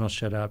 and then I'll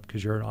shut up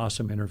because you're an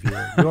awesome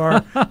interviewer. You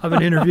are. I've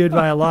been interviewed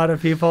by a lot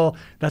of people.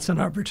 That's an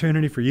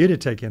opportunity for you to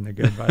take in the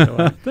good, by the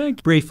way. Thank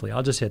you. Briefly,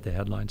 I'll just hit the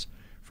headlines.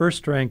 First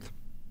strength,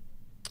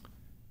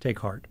 take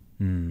heart.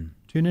 Tune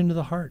into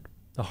the heart.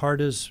 The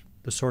heart is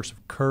the source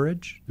of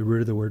courage. The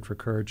root of the word for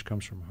courage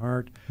comes from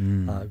heart.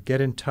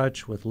 Get in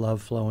touch with love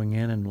flowing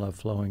in and love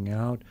flowing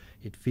out.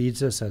 It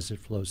feeds us as it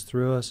flows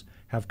through us.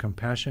 Have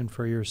compassion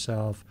for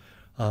yourself.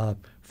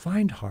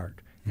 Find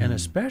heart. And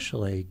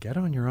especially get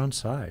on your own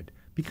side.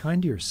 Be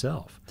kind to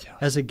yourself. Yes.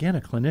 As, again,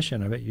 a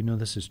clinician, I bet you know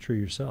this is true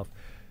yourself.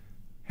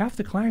 Half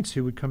the clients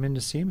who would come in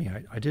to see me,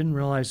 I didn't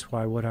realize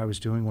why what I was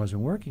doing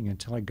wasn't working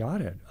until I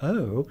got it.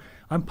 Oh,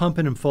 I'm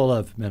pumping them full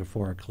of,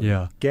 metaphorically,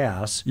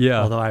 gas,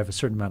 although I have a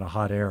certain amount of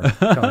hot air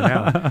coming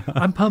out.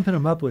 I'm pumping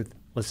them up with,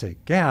 let's say,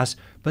 gas,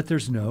 but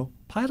there's no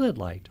pilot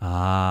light.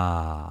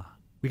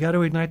 We got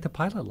to ignite the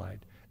pilot light.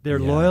 They're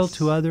loyal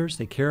to others.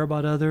 They care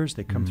about others.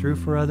 They come through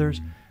for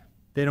others.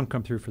 They don't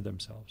come through for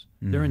themselves.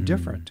 They're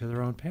indifferent to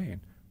their own pain.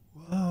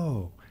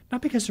 Whoa.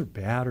 not because they're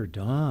bad or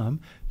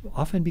dumb,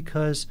 often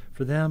because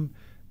for them,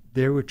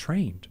 they were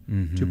trained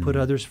to put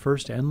others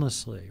first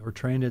endlessly, or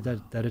trained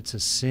that it's a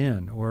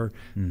sin, or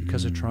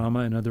because of trauma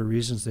and other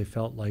reasons they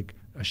felt like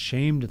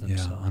ashamed of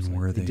themselves,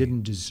 unworthy. like they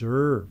didn't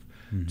deserve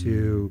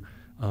to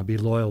be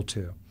loyal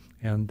to.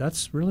 And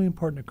that's really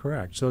important to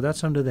correct. So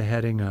that's under the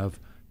heading of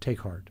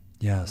take heart.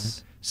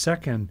 Yes. Right?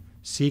 Second,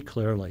 see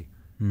clearly.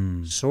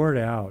 Sort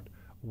out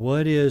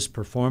what is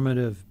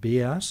performative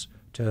BS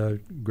to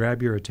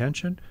grab your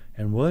attention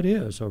and what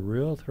is a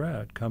real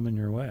threat coming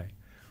your way.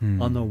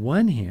 On the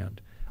one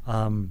hand,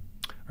 I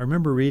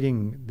remember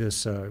reading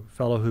this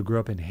fellow who grew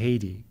up in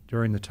Haiti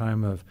during the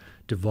time of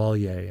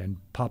Duvalier and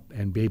Pop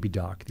and Baby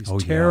Doc, these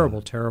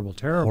terrible horrible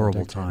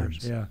dictators.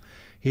 times. Yeah.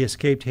 He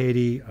escaped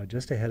Haiti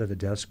just ahead of the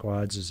death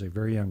squads as a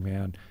very young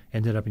man,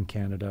 ended up in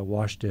Canada,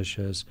 washed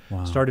dishes,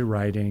 started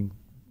writing,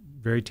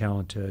 very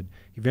talented.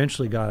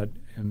 Eventually got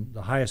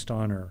the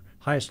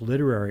highest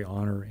literary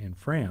honor in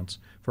France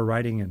for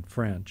writing in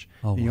French.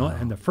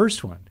 And the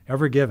first one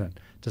ever given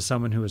to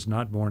someone who was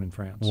not born in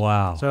France.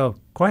 Wow. So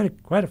quite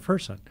a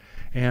person.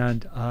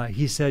 And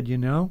he said,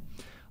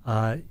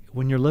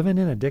 when you're living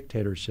in a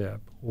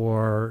dictatorship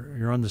or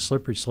you're on the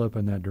slippery slope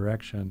in that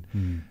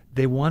direction,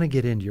 they want to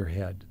get into your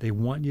head. They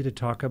want you to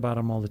talk about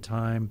them all the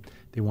time.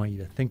 They want you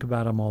to think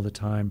about them all the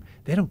time.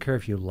 They don't care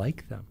if you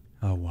like them.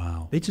 Oh,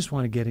 wow. They just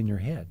want to get in your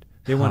head.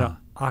 They want to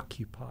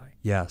occupy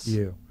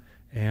you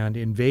and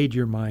invade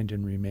your mind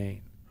and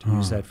remain, to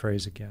use that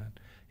phrase again.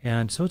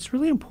 And so it's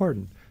really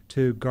important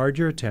to guard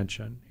your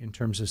attention in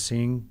terms of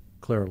seeing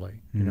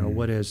clearly,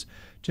 what is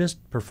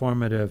just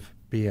performative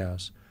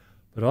BS,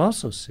 but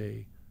also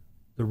see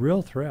the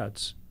real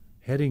threats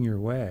heading your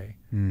way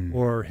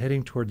or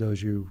heading toward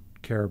those you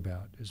care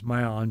about. As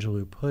Maya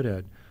Angelou put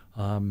it,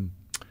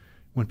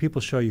 when people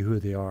show you who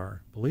they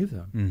are, believe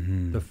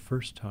them the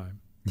first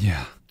time.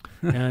 Yeah.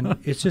 And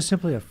it's just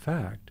simply a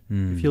fact.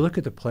 If you look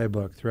at the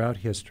playbook throughout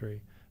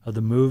history of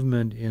the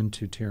movement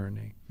into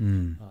tyranny,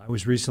 I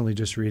was recently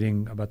just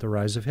reading about the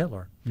rise of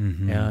Hitler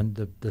and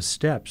the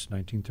steps,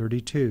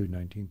 1932,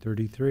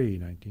 1933,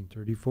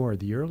 1934,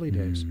 the early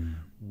days.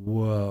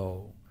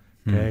 Whoa.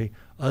 Okay.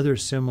 Other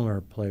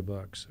similar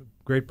playbooks.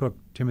 Great book,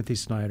 Timothy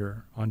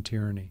Snyder on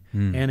tyranny.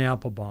 Anne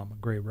Applebaum, a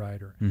great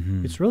writer.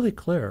 It's really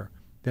clear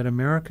that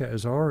America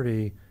is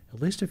already at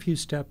least a few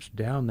steps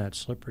down that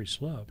slippery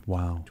slope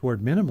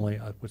toward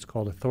minimally what's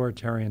called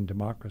authoritarian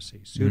democracy,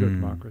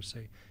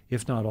 pseudo-democracy,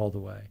 if not all the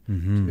way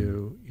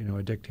to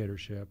a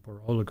dictatorship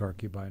or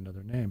oligarchy by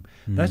another name.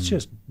 That's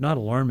just not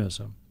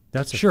alarmism.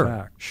 That's a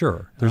fact.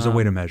 Sure. There's a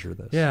way to measure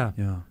this. Yeah.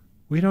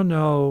 We don't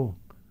know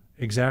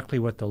exactly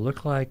what they'll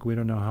look like. We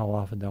don't know how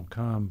often they'll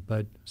come,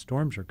 but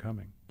storms are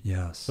coming.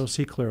 Yes. So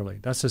see clearly.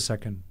 That's the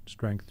second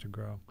strength to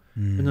grow.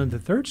 And then the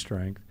third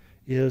strength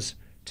is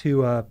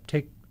to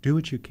do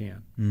what you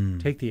can.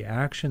 Take the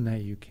action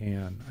that you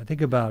can. I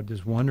think about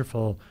this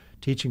wonderful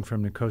teaching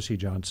from Nkosi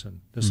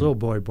Johnson, this little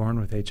boy born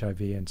with HIV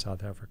in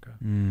South Africa,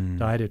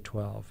 died at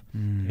 12.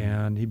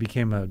 And he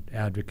became an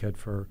advocate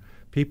for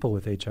people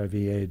with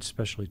HIV/AIDS,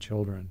 especially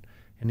children.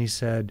 And he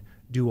said,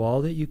 do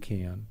all that you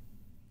can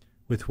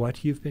with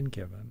what you've been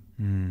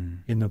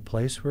given in the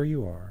place where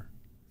you are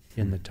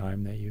in the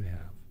time that you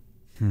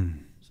have.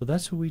 So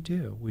that's what we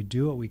do. We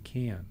do what we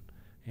can.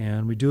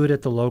 And we do it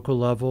at the local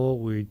level.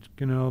 We,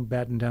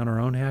 batten down our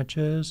own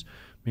hatches,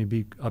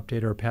 maybe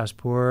update our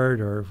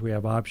passport, or if we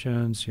have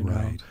options,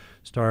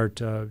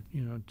 start,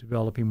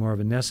 developing more of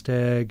a nest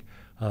egg,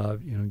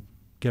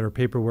 get our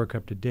paperwork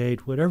up to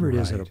date, whatever it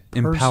is.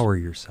 Empower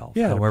yourself.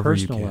 Yeah, however at a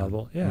personal you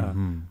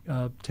can.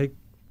 level. Take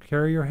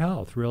care of your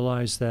health.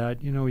 Realize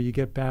that, you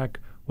get back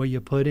what you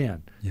put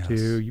in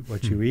to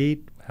what you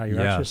eat, how you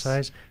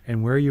exercise,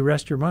 and where you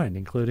rest your mind,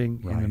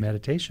 including in the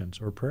meditations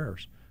or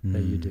prayers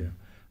that you do.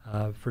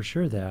 For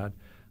sure that.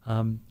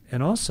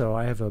 And also,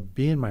 I have a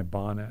bee in my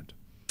bonnet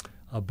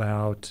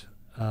about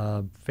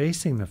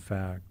facing the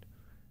fact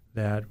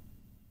that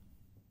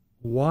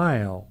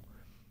while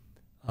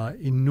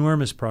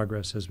enormous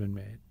progress has been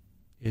made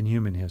in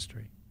human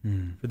history,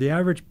 for the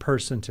average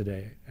person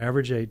today,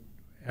 average 8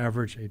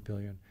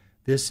 billion,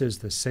 this is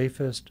the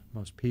safest,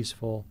 most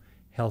peaceful,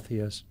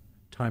 healthiest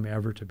time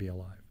ever to be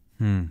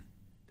alive.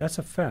 That's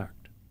a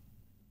fact.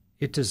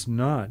 It does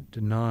not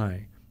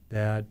deny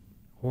that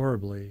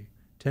horribly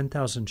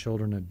 10,000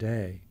 children a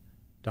day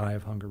die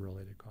of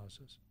hunger-related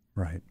causes.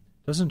 Right.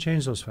 Doesn't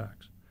change those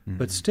facts.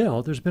 But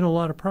still, there's been a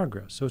lot of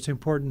progress. So it's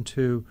important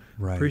to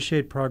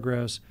appreciate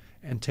progress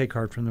and take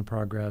heart from the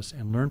progress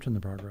and learn from the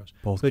progress.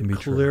 Both but can be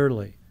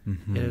clearly, true.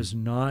 it is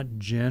not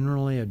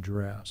generally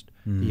addressed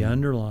the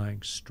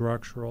underlying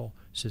structural,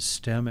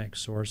 systemic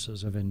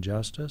sources of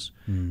injustice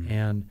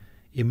and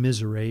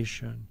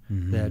immiseration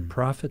that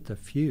profit the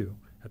few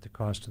at the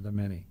cost of the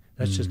many.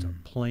 That's just a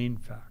plain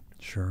fact.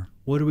 Sure.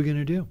 What are we going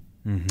to do?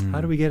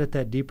 How do we get at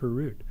that deeper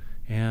root?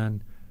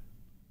 And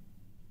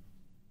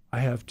I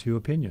have two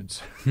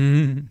opinions.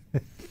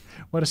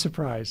 What a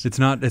surprise! It's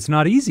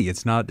not easy.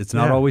 It's not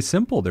always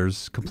simple.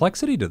 There's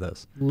complexity to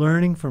this.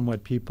 Learning from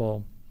what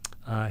people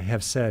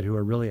have said who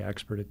are really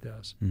expert at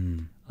this.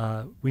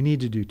 we need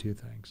to do two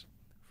things.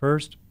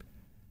 First,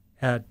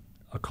 at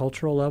a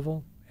cultural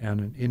level and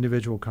an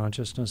individual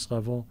consciousness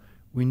level,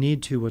 we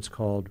need to what's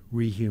called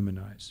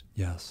rehumanize.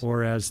 Yes.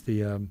 Or as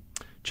the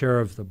chair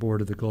of the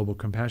board of the Global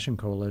Compassion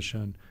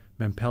Coalition,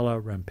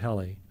 Mempela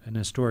Rampelli, an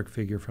historic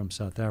figure from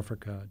South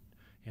Africa,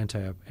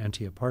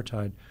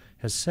 anti-apartheid,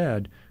 has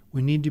said,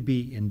 we need to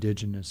be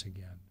indigenous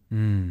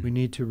again. We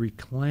need to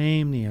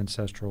reclaim the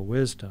ancestral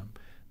wisdom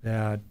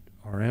that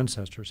our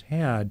ancestors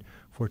had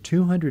for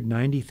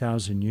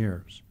 290,000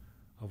 years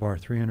of our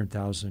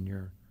 300,000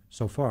 year,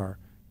 so far,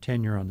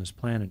 tenure on this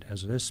planet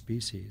as this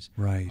species,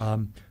 Right.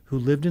 Who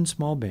lived in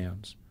small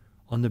bands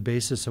on the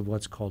basis of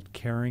what's called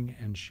caring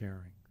and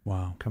sharing,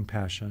 Wow.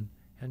 compassion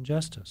and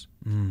justice.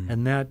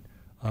 And that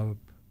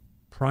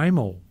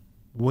primal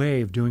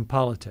way of doing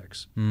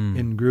politics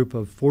in a group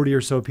of 40 or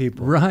so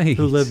people Right.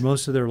 who lived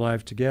most of their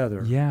life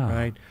together, Yeah.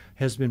 right,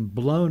 has been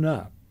blown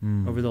up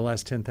over the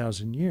last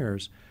 10,000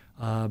 years,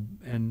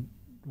 and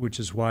which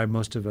is why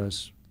most of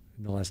us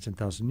in the last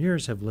 10,000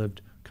 years have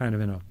lived kind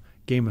of in a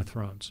Game of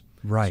Thrones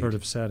Right. sort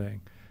of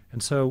setting.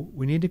 And so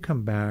we need to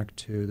come back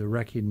to the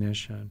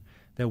recognition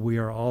that we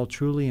are all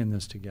truly in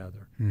this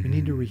together. We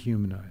need to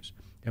rehumanize.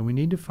 And we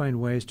need to find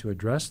ways to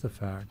address the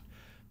fact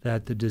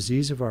that the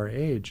disease of our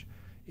age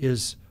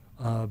is,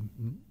 as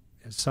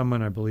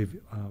someone, I believe,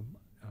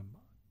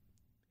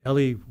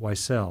 Elie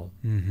Wiesel,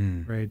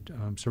 great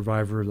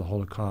survivor of the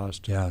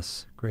Holocaust,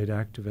 Yes. great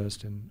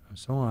activist, and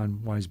so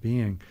on, wise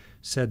being,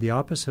 said the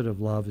opposite of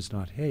love is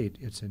not hate,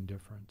 it's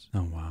indifference.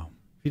 Oh, wow.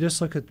 If you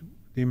just look at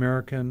the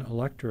American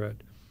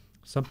electorate,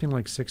 something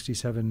like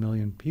 67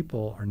 million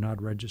people are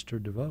not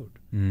registered to vote.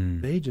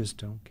 They just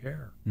don't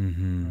care.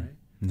 Right?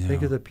 Yeah.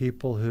 Think of the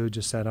people who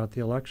just sat out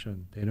the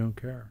election. They don't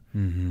care.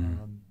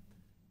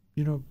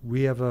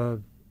 We have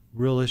a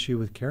real issue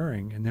with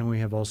caring, and then we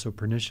have also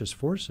pernicious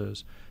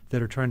forces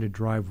that are trying to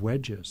drive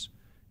wedges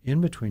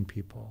in between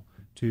people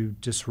to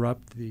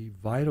disrupt the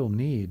vital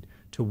need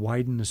to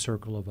widen the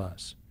circle of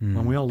us.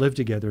 When we all live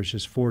together, it's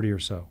just 40 or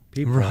so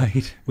people.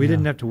 Right. We Yeah.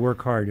 didn't have to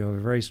work hard. You have a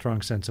very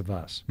strong sense of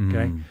us.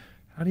 Okay.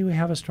 How do we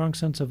have a strong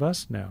sense of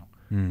us now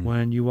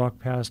when you walk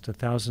past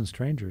 1,000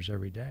 strangers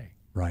every day?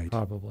 Right.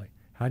 Probably.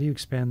 How do you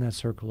expand that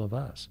circle of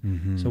us?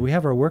 So we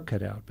have our work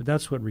cut out, but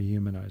that's what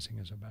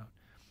rehumanizing is about.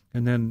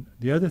 And then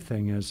the other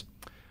thing is,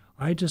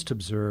 I just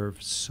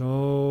observe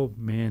so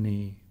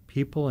many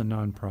people and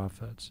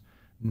nonprofits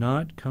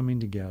not coming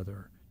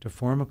together to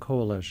form a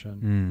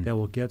coalition that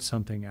will get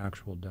something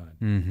actual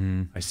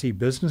done. I see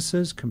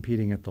businesses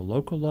competing at the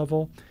local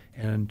level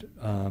and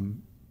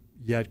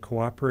yet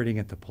cooperating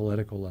at the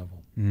political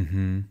level.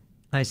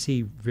 I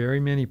see very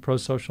many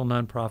pro-social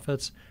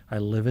nonprofits. I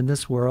live in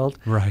this world.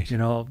 Right.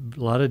 A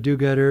lot of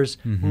do-gooders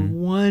who are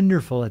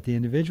wonderful at the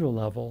individual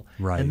level.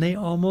 Right. And they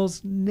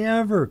almost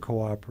never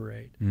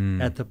cooperate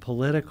at the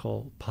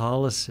political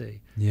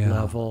policy Yeah.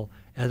 level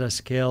at a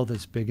scale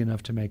that's big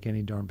enough to make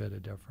any darn bit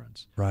of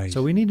difference. Right.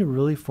 So we need to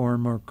really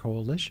form more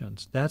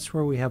coalitions. That's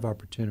where we have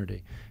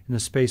opportunity, in the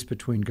space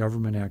between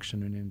government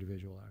action and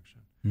individual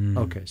action.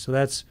 Okay, so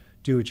that's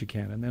do what you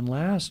can. And then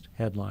last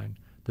headline,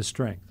 the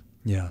strength.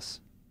 Yes.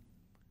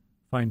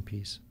 Find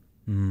peace.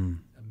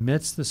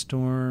 Amidst the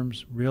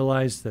storms,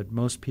 realize that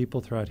most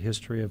people throughout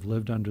history have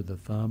lived under the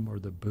thumb or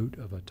the boot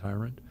of a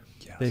tyrant.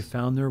 Yes. They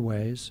found their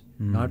ways.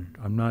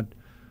 I'm not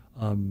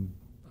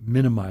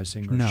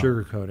minimizing or No.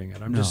 sugarcoating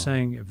it. I'm just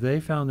saying if they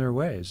found their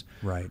ways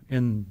Right.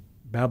 in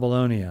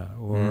Babylonia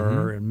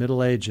or in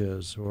Middle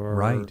Ages or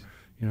Right.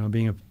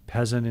 being a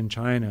peasant in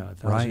China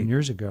 1,000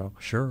 years ago,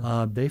 Sure.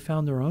 they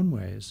found their own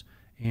ways.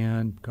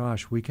 And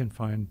gosh, we can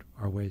find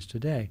our ways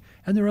today.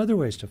 And there are other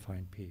ways to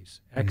find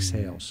peace.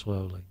 Exhale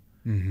slowly.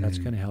 That's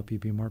going to help you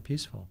be more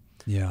peaceful.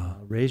 Yeah.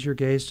 Raise your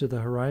gaze to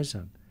the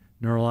horizon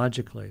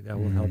neurologically. That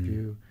will help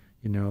you,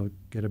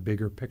 get a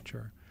bigger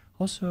picture.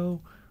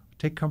 Also,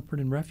 take comfort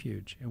and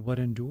refuge in what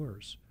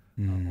endures.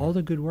 All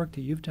the good work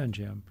that you've done,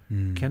 Jim,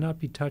 cannot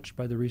be touched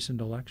by the recent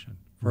election,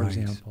 for Right.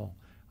 example.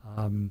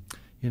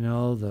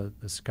 The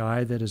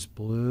sky that is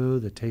blue,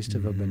 the taste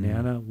of a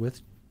banana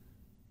with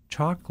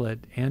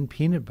chocolate and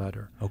peanut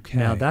butter. Okay.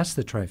 Now that's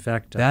the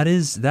trifecta.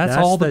 That's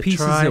all the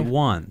pieces at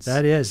once.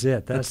 That is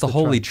it. That's the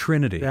Holy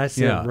Trinity. That's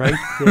Yeah. it, right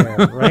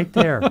there, right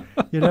there.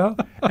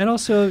 And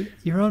also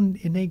your own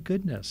innate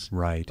goodness.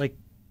 Right. Like,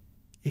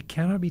 it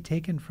cannot be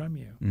taken from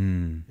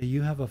you. That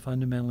you have a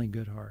fundamentally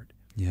good heart.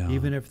 Yeah.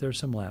 Even if there's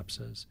some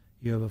lapses,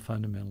 you have a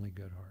fundamentally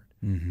good heart.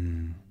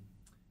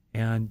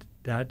 And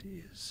that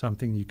is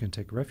something you can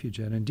take refuge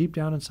in. And deep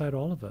down inside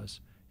all of us,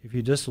 if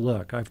you just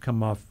look, I've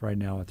come off right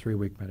now a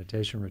 3-week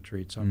meditation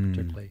retreat, so I'm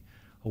particularly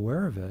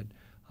aware of it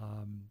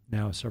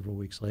now several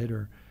weeks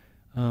later.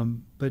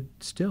 But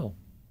still,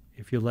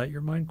 if you let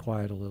your mind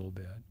quiet a little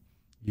bit,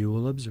 you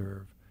will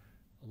observe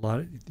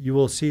you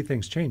will see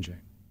things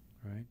changing,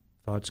 right?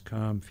 Thoughts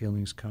come,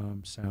 feelings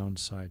come,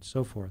 sounds, sights,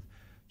 so forth,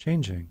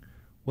 changing.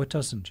 What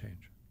doesn't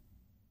change?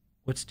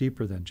 What's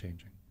deeper than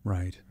changing?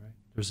 Right.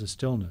 There's a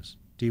stillness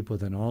deep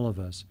within all of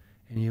us,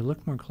 and you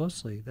look more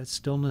closely, that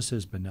stillness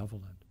is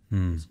benevolent.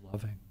 It's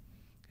loving.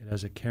 It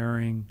has a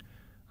caring,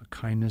 a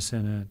kindness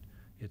in it.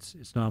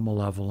 It's not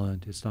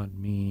malevolent. It's not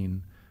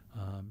mean.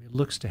 It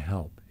looks to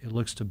help. It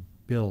looks to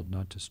build,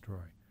 not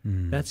destroy.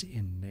 That's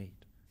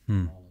innate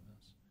in all of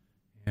us.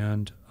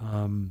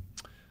 And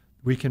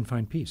we can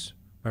find peace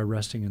by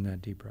resting in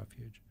that deep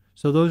refuge.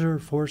 So those are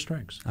 4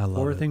 strengths.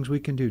 Four things we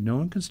can do. No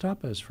one can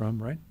stop us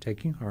from, right?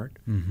 Taking heart,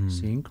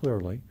 seeing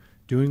clearly,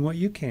 doing what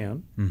you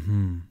can,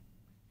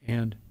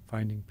 and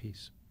finding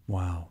peace.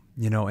 Wow.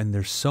 And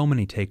there's so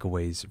many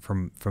takeaways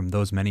from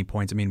those many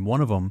points. I mean,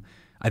 one of them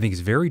I think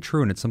is very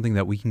true, and it's something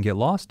that we can get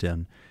lost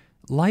in.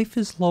 Life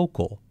is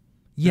local.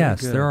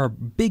 Yes, there are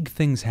big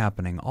things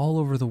happening all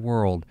over the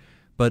world,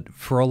 but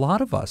for a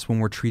lot of us, when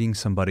we're treating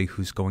somebody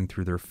who's going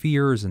through their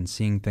fears and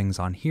seeing things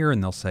on here,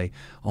 and they'll say,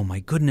 oh my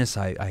goodness,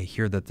 I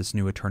hear that this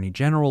new attorney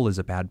general is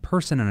a bad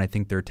person, and I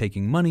think they're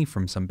taking money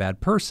from some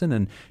bad person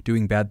and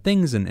doing bad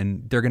things,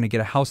 and they're going to get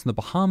a house in the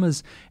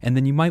Bahamas, and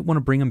then you might want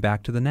to bring them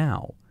back to the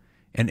now.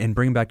 And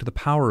bring them back to the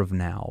power of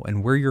now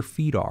and where your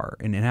feet are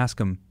and ask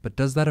them, but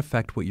does that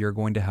affect what you're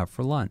going to have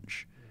for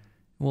lunch?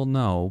 Well,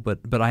 no,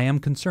 but I am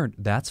concerned.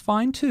 That's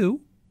fine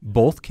too.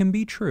 Both can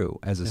be true.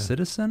 As a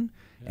citizen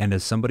and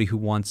as somebody who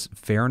wants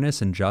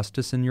fairness and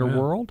justice in your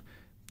world,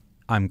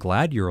 I'm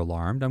glad you're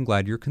alarmed. I'm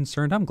glad you're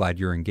concerned. I'm glad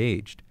you're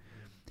engaged.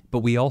 But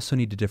we also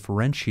need to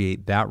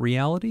differentiate that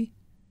reality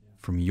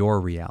from your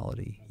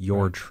reality,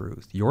 your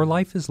truth. Your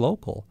life is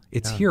local.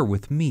 It's here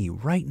with me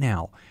right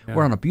now.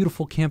 We're on a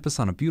beautiful campus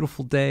on a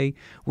beautiful day.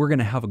 We're going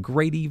to have a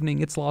great evening.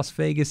 It's Las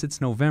Vegas.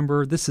 It's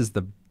November. This is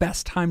the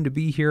best time to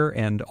be here,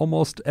 and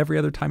almost every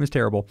other time is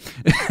terrible.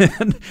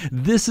 And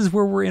this is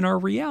where we're in our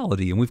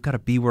reality, and we've got to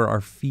be where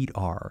our feet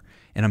are.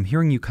 And I'm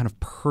hearing you kind of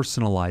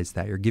personalize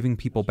that. You're giving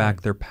people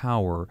back their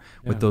power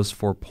with those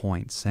 4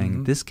 points,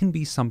 saying this can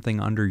be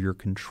something under your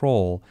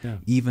control,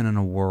 even in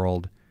a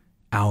world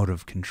out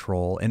of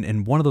control.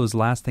 And one of those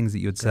last things that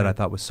you had said I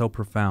thought was so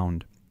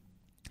profound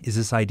is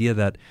this idea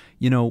that,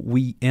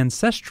 we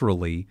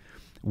ancestrally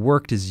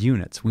worked as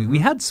units. We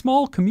had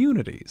small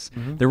communities.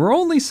 There were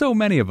only so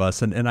many of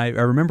us. And I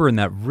remember in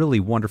that really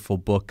wonderful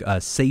book,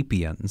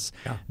 Sapiens,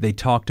 they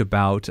talked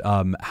about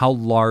how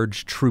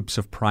large troops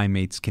of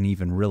primates can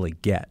even really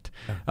get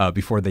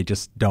before they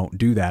just don't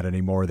do that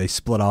anymore. They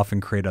split off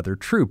and create other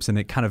troops. And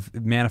it kind of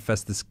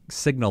manifests this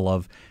signal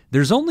of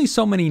there's only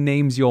so many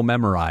names you'll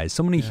memorize,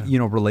 so many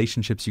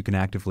relationships you can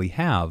actively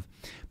have.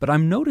 But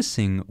I'm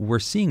noticing we're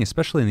seeing,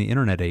 especially in the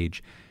internet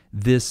age,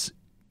 this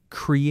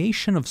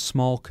creation of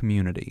small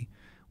community.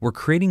 We're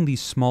creating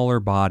these smaller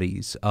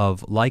bodies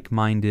of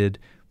like-minded,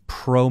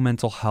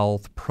 pro-mental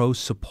health,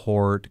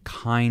 pro-support,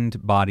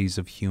 kind bodies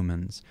of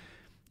humans.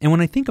 And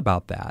when I think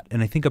about that,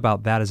 and I think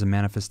about that as a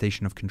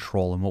manifestation of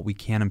control and what we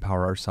can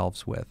empower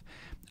ourselves with,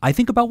 I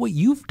think about what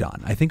you've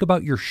done. I think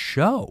about your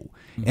show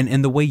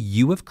and the way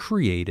you have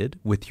created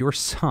with your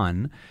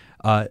son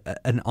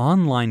an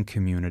online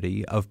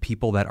community of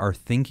people that are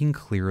thinking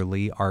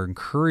clearly, are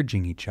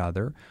encouraging each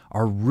other,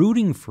 are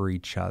rooting for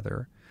each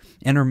other,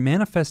 and are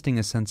manifesting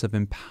a sense of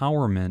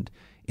empowerment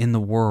in the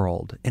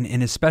world, and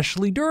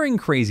especially during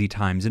crazy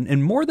times,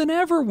 and more than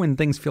ever when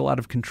things feel out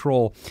of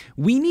control.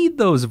 We need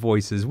those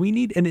voices.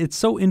 And it's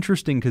so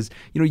interesting because,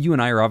 you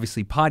and I are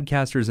obviously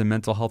podcasters and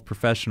mental health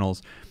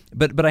professionals,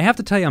 but I have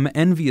to tell you, I'm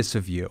envious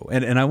of you,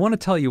 and I want to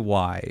tell you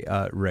why,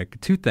 Rick.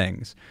 2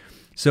 things.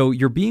 So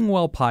your Being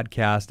Well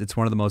podcast, it's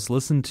one of the most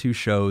listened to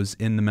shows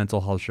in the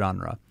mental health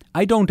genre.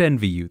 I don't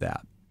envy you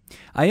that.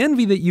 I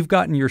envy that you've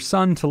gotten your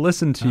son to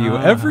listen to you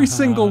every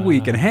single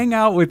week and hang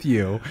out with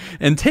you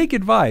and take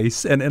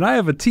advice. And I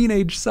have a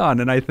teenage son,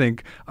 and I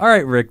think, all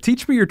right, Rick,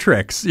 teach me your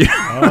tricks.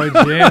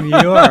 Oh, Jim,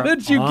 you are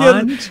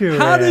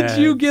How did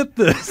you get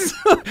this?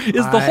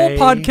 Is the whole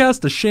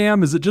podcast a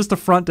sham? Is it just a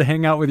front to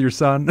hang out with your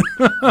son?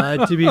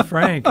 To be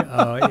frank,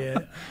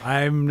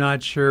 I'm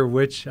not sure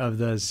which of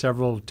the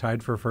several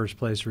tied for first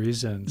place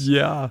reasons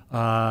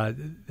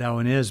that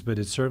one is, but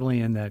it's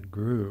certainly in that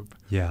group.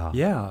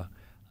 Yeah.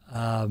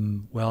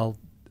 Well,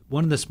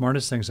 one of the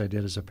smartest things I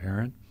did as a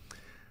parent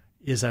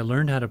is I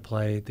learned how to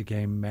play the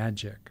game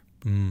Magic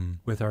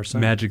with our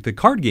son. Magic, the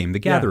card game, The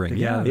Gathering.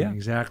 Yeah,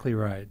 exactly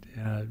right.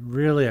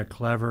 Really a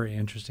clever,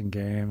 interesting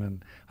game,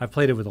 and I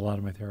played it with a lot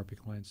of my therapy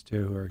clients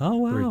too,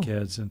 who are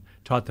kids, and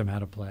taught them how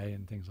to play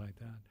and things like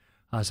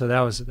that. So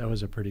that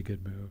was a pretty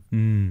good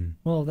move.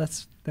 Well,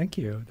 thank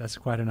you. That's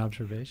quite an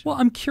observation. Well,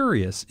 I'm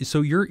curious.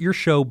 So your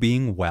show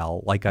Being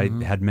Well, like I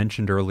had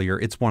mentioned earlier,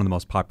 it's one of the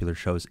most popular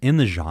shows in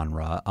the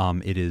genre.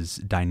 It is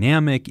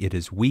dynamic. It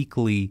is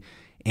weekly.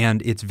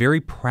 And it's very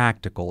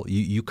practical.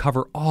 You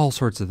cover all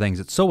sorts of things.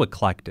 It's so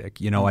eclectic.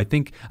 I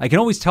think I can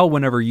always tell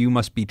whenever you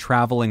must be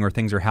traveling or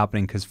things are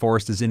happening because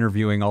Forrest is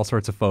interviewing all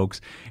sorts of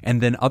folks.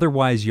 And then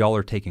otherwise, y'all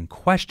are taking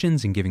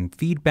questions and giving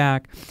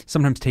feedback,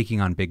 sometimes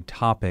taking on big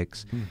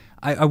topics.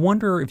 I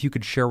wonder if you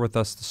could share with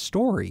us the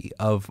story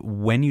of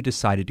when you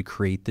decided to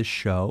create this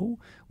show,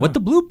 what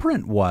the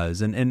blueprint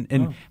was,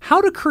 and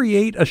how to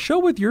create a show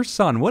with your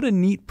son. What a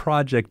neat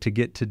project to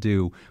get to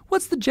do.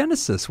 What's the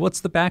genesis? What's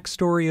the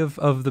backstory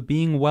of the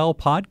Being Well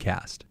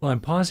podcast? Well,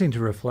 I'm pausing to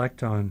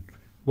reflect on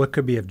what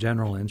could be of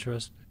general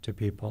interest to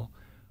people.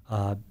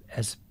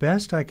 As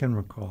best I can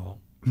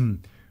recall,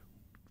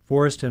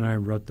 Forrest and I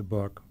wrote the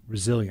book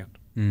Resilient,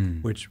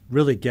 which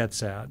really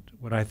gets at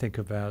what I think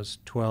of as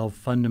 12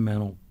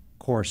 fundamental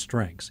core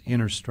strengths,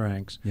 inner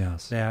strengths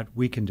that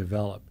we can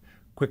develop.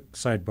 Quick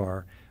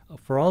sidebar,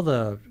 for all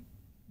the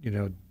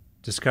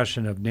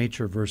discussion of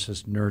nature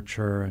versus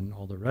nurture and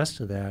all the rest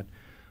of that,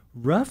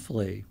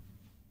 roughly,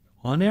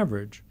 on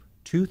average,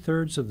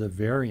 2/3 of the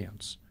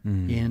variance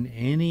in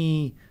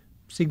any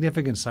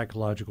significant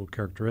psychological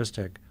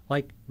characteristic,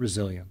 like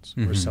resilience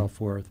or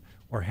self-worth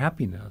or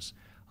happiness,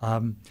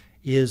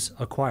 is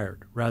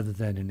acquired rather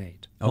than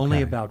innate. Okay.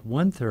 Only about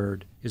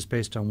 1/3 is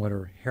based on what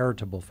are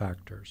heritable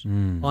factors,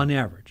 on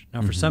average.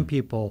 Now, for some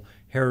people,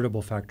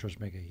 heritable factors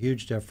make a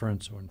huge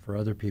difference, and for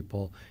other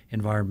people,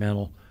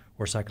 environmental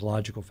or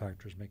psychological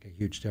factors make a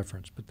huge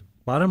difference. But the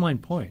bottom line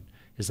point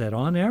is that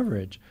on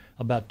average,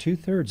 about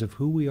 2/3 of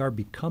who we are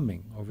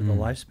becoming over the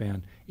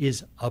lifespan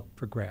is up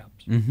for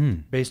grabs,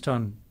 based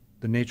on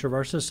the nature of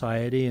our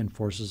society and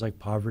forces like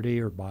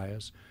poverty or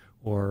bias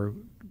or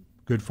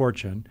good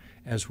fortune,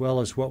 as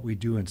well as what we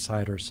do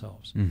inside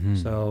ourselves.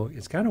 So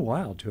it's kind of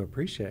wild to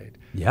appreciate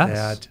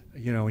that,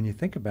 when you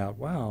think about,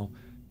 wow,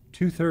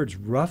 2/3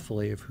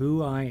 roughly of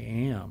who I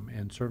am,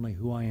 and certainly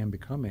who I am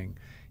becoming,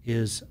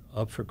 is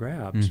up for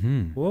grabs.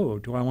 Whoa,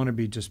 do I want to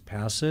be just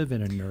passive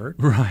and inert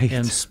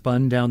and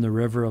spun down the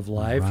river of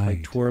life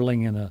like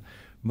twirling in a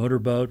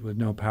motorboat with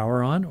no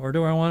power on, or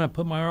do I want to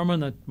put my arm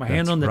on my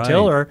hand on the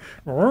tiller,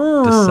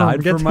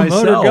 decide get for the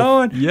myself, motor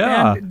going,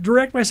 and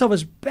direct myself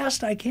as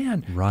best I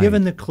can,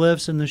 given the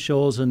cliffs and the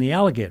shoals and the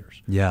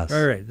alligators. Yes.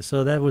 All right.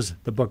 So that was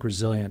the book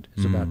Resilient.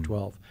 It's about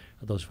 12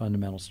 of those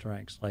fundamental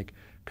strengths, like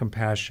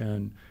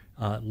compassion.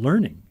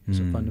 Learning is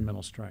a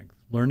fundamental strength.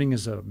 Learning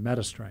is a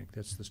meta strength.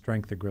 It's the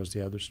strength that grows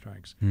the other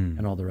strengths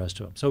and all the rest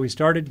of them. So we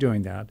started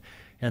doing that,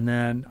 and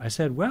then I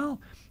said,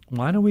 well,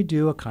 why don't we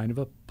do a kind of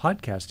a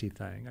podcasty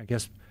thing? I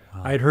guess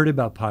I'd heard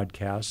about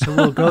podcasts, so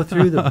we'll go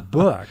through the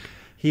book.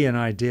 He and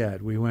I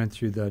did. We went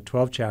through the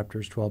 12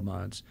 chapters, 12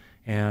 months,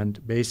 and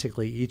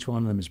basically each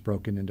one of them is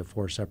broken into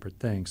 4 separate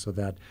things, so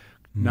that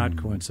not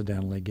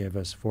coincidentally gave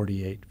us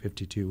 48,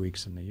 52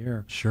 weeks in the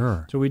year.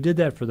 Sure. So we did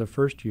that for the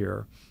first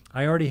year.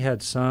 I already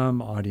had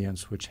some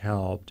audience, which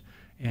helped,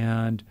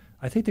 and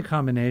I think the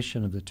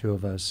combination of the two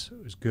of us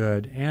was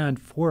good, and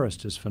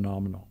Forrest is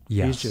phenomenal.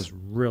 Yes. He's just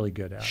really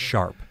good at it.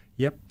 Sharp.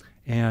 Yep,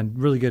 and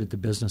really good at the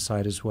business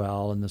side as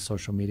well and the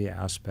social media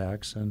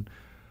aspects, and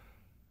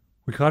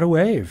we caught a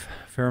wave.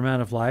 A fair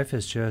amount of life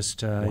is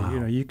just,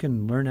 you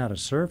can learn how to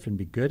surf and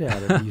be good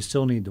at it, but you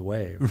still need the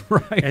wave.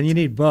 Right. And you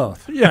need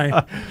both. Yeah.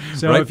 Right?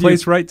 So right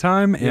place, right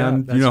time,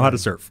 and you know how to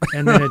surf.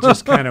 And then it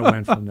just kind of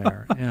went from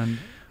there. And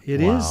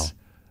it is,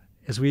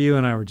 as you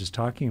and I were just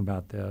talking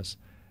about this,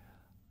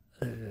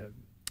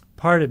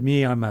 part of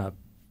me, I'm a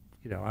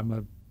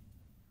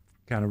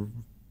kind of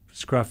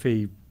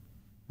scruffy,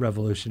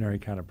 revolutionary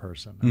kind of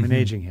person. I'm an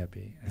aging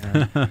hippie.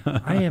 And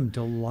I am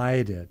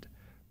delighted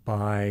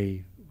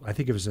by, I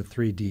think it was the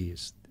 3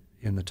 Ds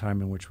in the time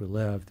in which we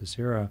live, this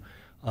era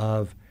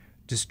of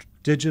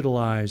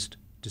digitalized,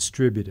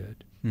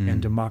 distributed,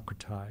 and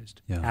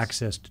democratized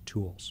access to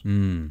tools,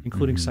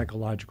 including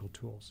psychological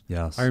tools.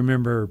 Yes. I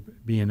remember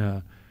being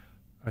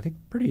I think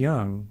pretty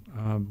young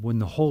when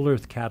the Whole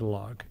Earth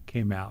catalog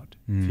came out,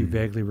 if you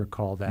vaguely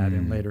recall that,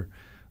 and later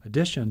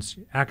editions,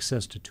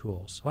 access to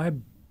tools. So I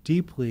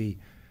deeply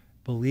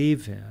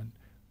believe in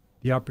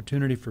the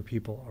opportunity for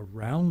people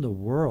around the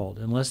world,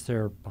 unless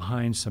they're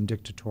behind some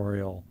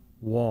dictatorial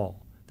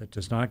wall that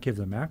does not give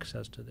them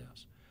access to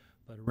this,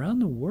 but around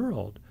the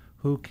world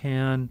who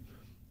can,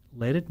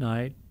 late at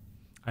night,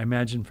 I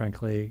imagine,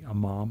 frankly, a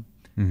mom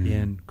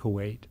in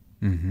Kuwait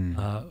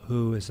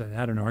who has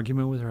had an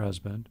argument with her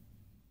husband.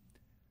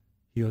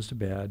 He goes to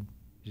bed.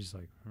 She's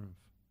like,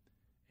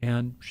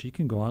 and she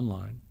can go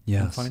online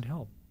and find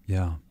help.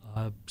 Yeah.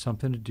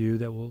 Something to do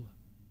that will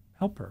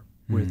help her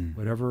with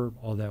whatever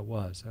all that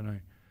was. And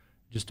I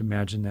just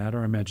imagine that,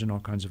 or imagine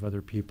all kinds of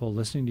other people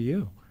listening to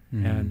you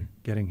and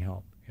getting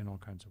help in all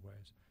kinds of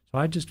ways. So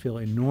I just feel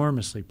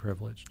enormously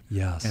privileged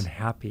and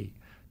happy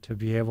to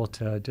be able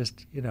to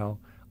just,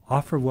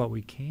 offer what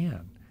we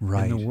can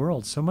in the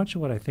world. So much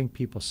of what I think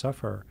people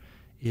suffer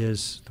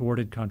is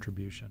thwarted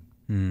contribution.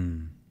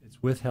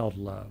 It's withheld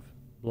love,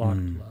 blocked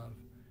love.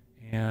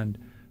 And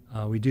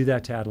we do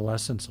that to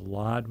adolescents a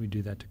lot. We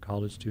do that to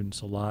college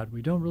students a lot.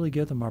 We don't really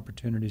give them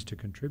opportunities to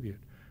contribute.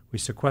 We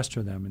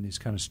sequester them in these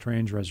kind of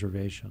strange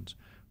reservations,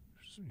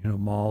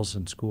 malls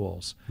and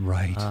schools.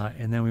 Right.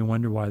 And then we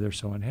wonder why they're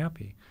so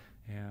unhappy.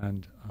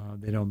 And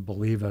they don't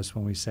believe us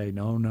when we say,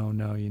 no,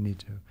 you need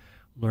to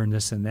learn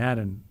this and that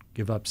and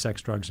give up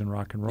sex, drugs, and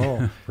rock and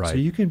roll. So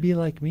you can be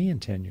like me in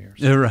 10 years.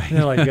 Right. And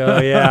they're like,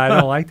 oh, yeah, I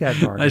don't like that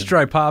bargain. Let's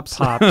try Pops.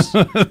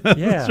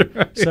 Yeah.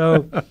 Right.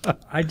 So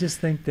I just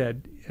think that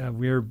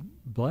we're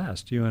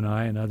blessed, you and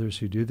I and others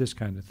who do this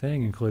kind of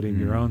thing, including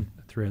your own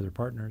 3 other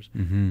partners,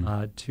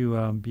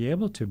 to be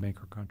able to make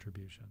our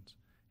contributions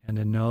and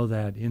to know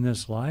that in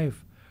this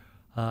life,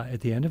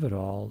 at the end of it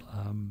all,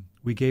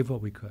 we gave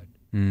what we could.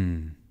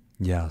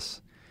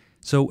 Yes.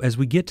 So as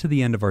we get to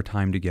the end of our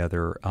time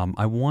together,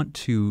 I want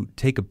to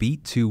take a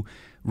beat to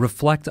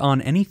reflect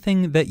on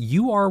anything that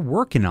you are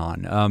working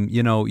on.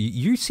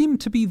 You seem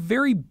to be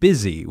very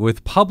busy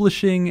with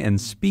publishing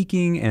and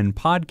speaking and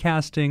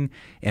podcasting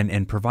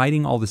and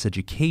providing all this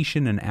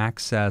education and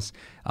access.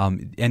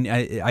 And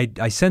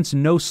I sense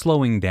no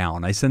slowing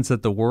down. I sense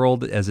that the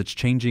world, as it's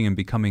changing and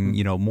becoming,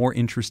 more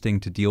interesting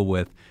to deal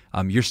with,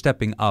 you're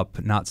stepping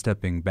up, not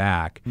stepping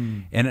back.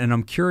 And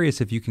I'm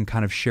curious if you can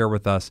kind of share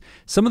with us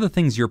some of the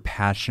things you're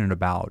passionate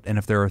about, and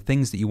if there are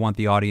things that you want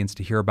the audience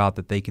to hear about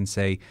that they can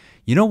say,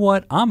 you know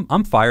what,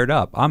 I'm fired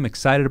up. I'm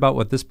excited about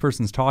what this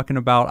person's talking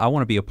about. I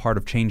want to be a part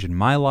of change in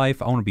my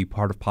life. I want to be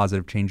part of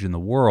positive change in the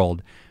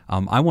world.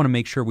 I want to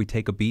make sure we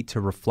take a beat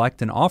to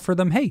reflect and offer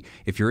them, hey,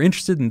 if you're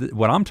interested in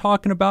what I'm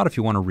talking about, if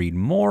you want to read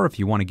more, if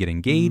you want to get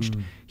engaged,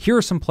 here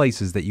are some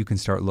places that you can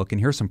start looking.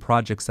 Here are some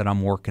projects that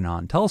I'm working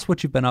on. Tell us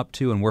what you've been up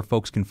to and where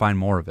folks can find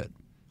more of it.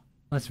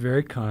 That's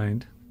very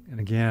kind.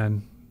 And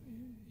again,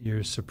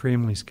 you're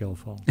supremely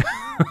skillful.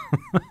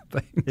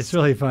 It's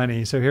really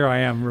funny. So here I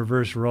am,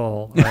 reverse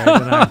role. Right?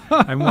 And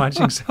I'm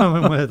watching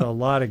someone with a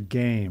lot of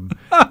game.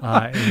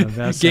 In the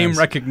best game sense.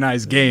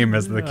 recognized game,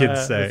 as the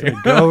kids say.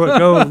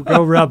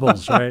 Go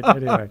Rebels, right?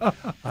 Anyway.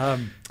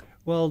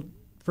 Well,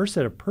 first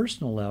at a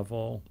personal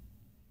level,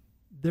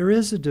 there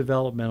is a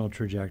developmental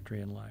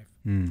trajectory in life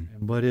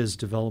and what is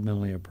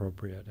developmentally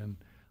appropriate. And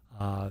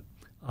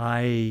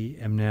I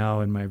am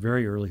now in my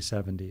very early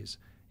 70s,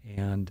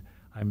 and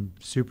I'm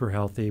super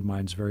healthy.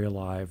 Mine's very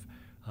alive.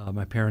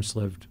 My parents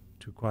lived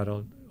to quite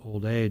an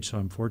old age, so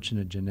I'm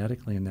fortunate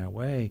genetically in that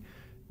way,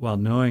 while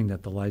knowing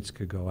that the lights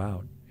could go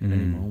out at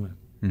any moment,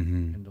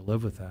 and to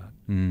live with that,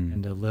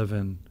 and to live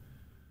in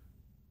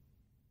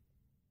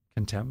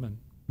contentment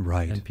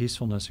and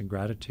peacefulness and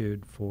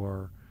gratitude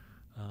for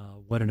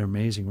what an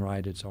amazing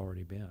ride it's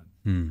already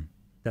been.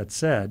 That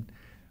said,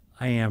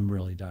 I am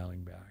really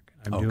dialing back.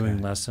 I'm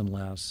doing less and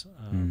less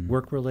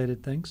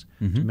work-related things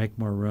to make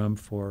more room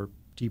for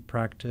deep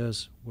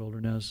practice,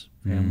 wilderness,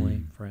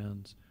 family,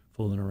 friends,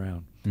 fooling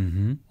around.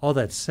 All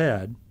that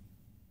said,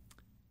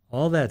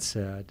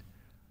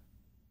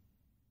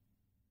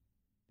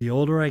 the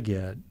older I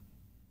get,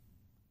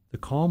 the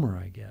calmer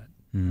I get.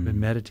 I've been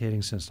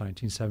meditating since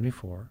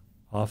 1974,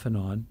 off and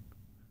on,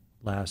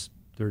 last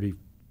 30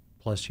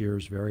 plus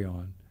years, very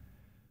on.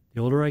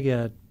 The older I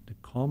get, the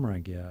calmer I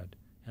get,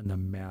 and the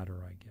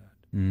madder I get.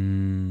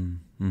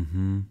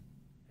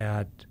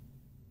 At,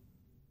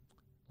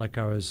 like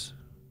I was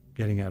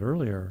getting at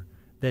earlier,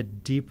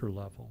 that deeper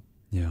level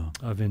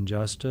of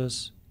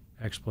injustice,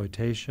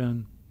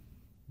 exploitation,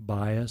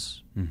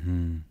 bias,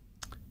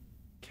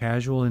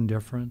 casual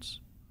indifference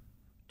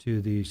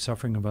to the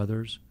suffering of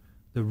others,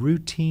 the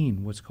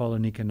routine, what's called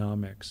in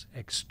economics,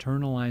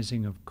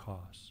 externalizing of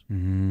costs,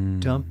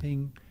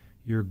 dumping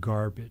your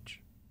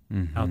garbage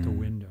out the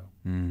window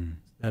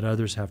that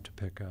others have to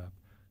pick up,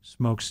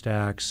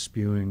 smokestacks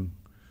spewing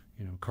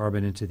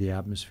carbon into the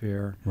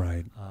atmosphere,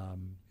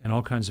 and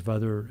all kinds of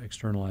other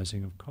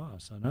externalizing of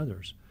costs on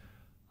others.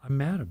 I'm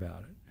mad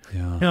about it.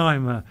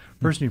 I'm a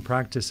person who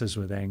practices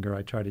with anger.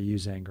 I try to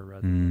use anger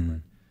rather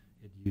than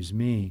let it use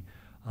me.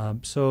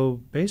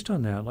 So based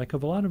on that, like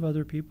of a lot of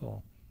other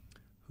people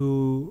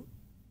who,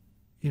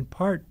 in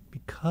part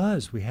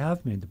because we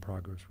have made the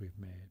progress we've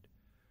made,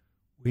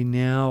 we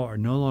now are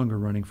no longer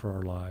running for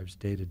our lives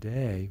day to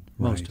day,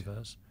 most of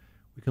us.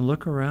 We can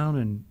look around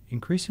and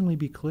increasingly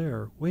be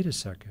clear, wait a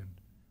second.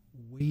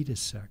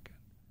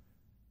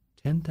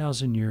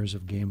 10,000 years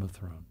of Game of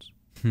Thrones.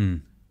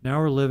 Now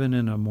we're living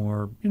in a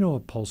more,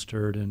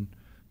 upholstered and...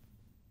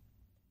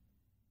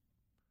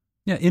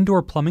 Yeah,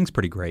 indoor plumbing's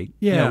pretty great.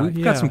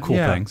 We've got some cool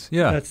things.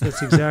 Yeah,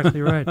 that's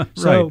exactly right.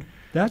 So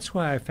that's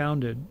why I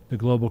founded the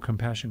Global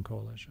Compassion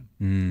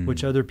Coalition,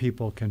 which other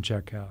people can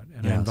check out,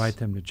 and I invite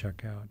them to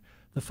check out.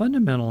 The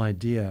fundamental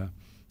idea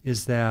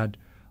is that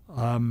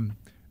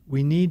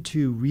we need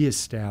to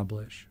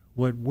reestablish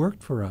what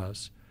worked for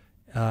us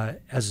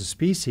as a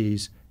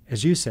species,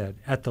 as you said,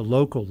 at the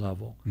local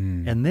level.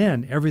 And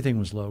then everything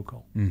was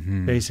local,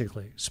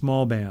 basically.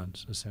 Small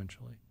bands,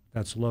 essentially.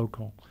 That's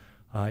local,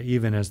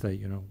 even as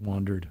they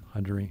wandered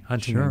hunting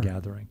and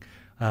gathering.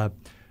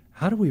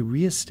 How do we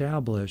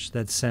reestablish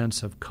that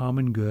sense of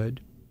common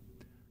good,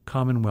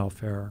 common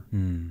welfare,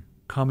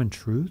 common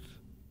truth,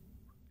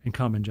 and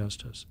common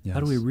justice? How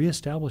do we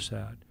reestablish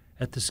that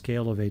at the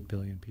scale of 8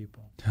 billion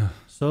people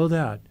so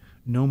that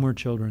no more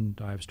children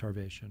die of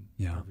starvation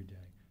every day,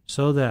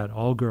 so that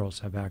all girls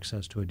have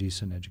access to a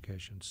decent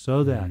education,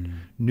 so that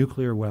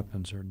nuclear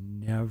weapons are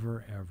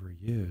never, ever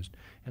used,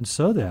 and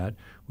so that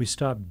we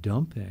stop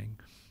dumping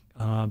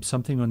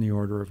something on the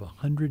order of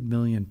 100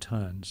 million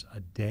tons a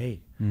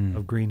day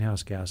of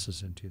greenhouse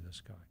gases into the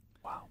sky.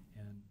 Wow.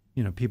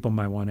 And, people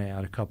might want to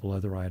add a couple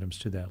other items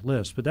to that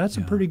list, but that's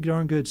a pretty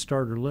darn good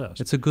starter list.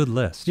 It's a good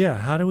list. Yeah.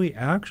 How do we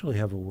actually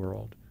have a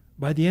world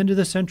by the end of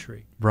the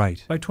century?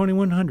 Right. By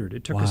 2100.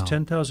 It took us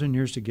 10,000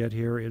 years to get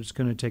here. It's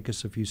going to take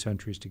us a few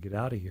centuries to get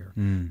out of here.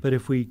 But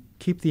if we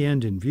keep the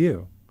end in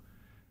view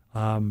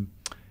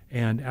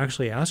and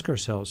actually ask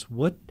ourselves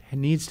what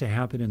needs to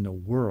happen in the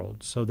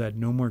world so that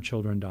no more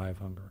children die of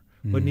hunger,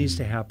 what needs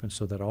to happen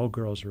so that all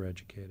girls are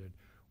educated,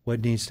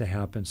 what needs to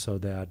happen so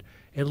that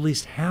at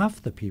least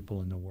half the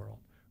people in the world,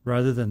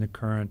 rather than the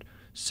current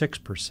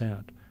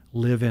 6%,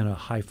 live in a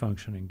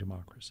high-functioning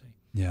democracy.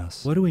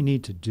 Yes. What do we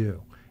need to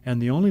do?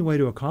 And the only way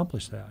to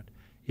accomplish that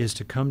is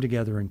to come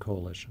together in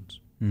coalitions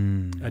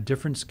at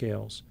different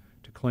scales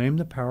to claim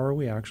the power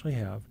we actually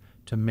have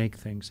to make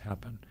things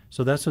happen.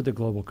 So that's what the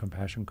Global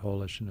Compassion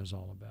Coalition is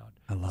all about.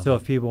 I love So it.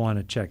 if people want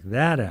to check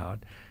that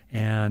out,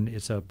 and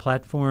it's a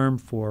platform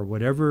for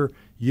whoever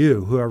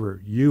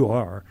you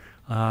are,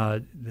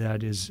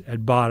 that is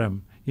at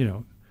bottom,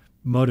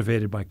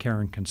 motivated by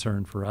care and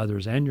concern for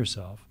others and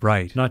yourself,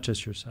 Right. not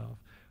just yourself.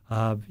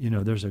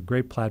 There's a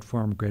great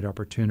platform, great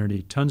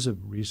opportunity, tons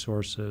of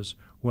resources,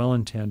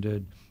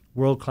 well-intended,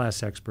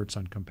 world-class experts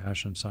on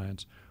compassion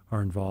science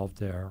are involved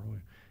there.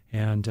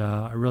 And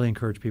I really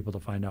encourage people to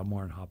find out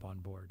more and hop on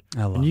board.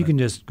 I love and you it. can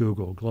just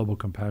Google Global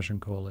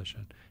Compassion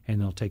Coalition, and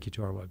they'll take you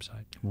to our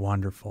website.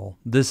 Wonderful.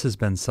 This has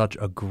been such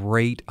a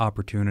great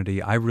opportunity.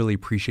 I really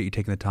appreciate you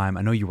taking the time.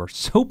 I know you are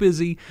so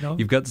busy. No.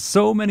 You've got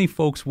so many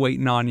folks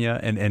waiting on you,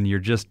 and you're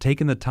just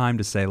taking the time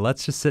to say,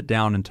 let's just sit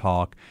down and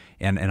talk.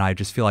 And I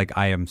just feel like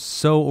I am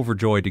so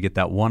overjoyed to get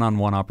that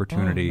one-on-one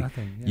opportunity.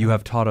 nothing, yeah. You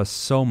have taught us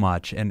so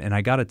much. And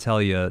I got to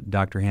tell you,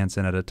 Dr.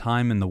 Hanson, at a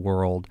time in the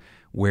world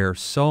where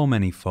so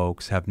many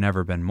folks have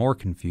never been more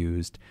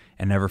confused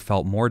and never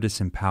felt more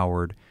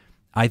disempowered,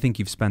 I think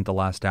you've spent the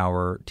last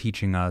hour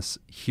teaching us,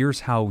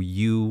 here's how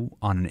you,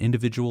 on an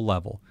individual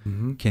level,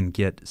 can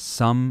get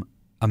some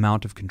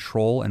amount of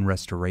control and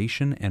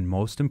restoration, and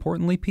most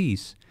importantly,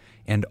 peace.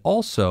 And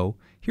also,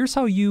 here's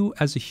how you,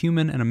 as a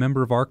human and a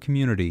member of our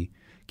community,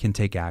 can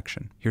take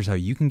action. Here's how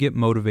you can get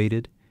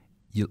motivated.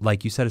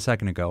 Like you said a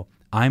second ago,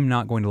 I'm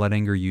not going to let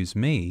anger use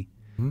me,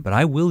 but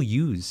I will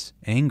use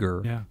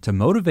anger to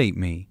motivate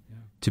me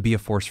to be a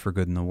force for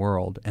good in the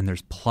world. And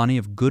there's plenty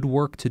of good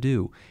work to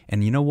do.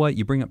 And you know what?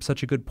 You bring up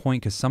such a good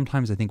point, because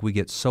sometimes I think we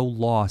get so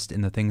lost in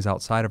the things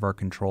outside of our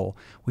control,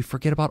 we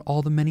forget about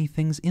all the many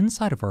things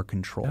inside of our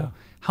control. Yeah.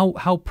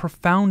 How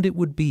profound it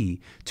would be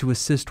to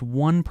assist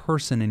one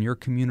person in your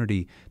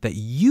community, that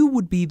you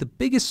would be the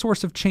biggest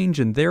source of change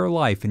in their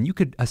life, and you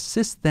could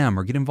assist them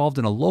or get involved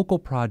in a local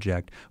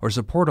project or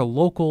support a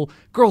local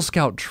Girl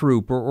Scout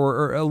troop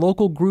or a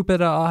local group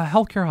at a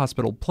healthcare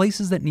hospital,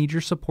 places that need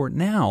your support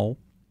now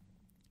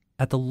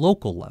at the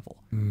local level.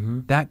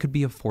 That could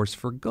be a force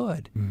for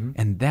good.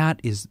 And that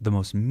is the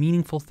most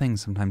meaningful thing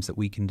sometimes that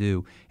we can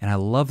do. And I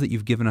love that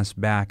you've given us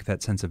back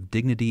that sense of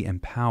dignity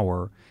and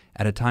power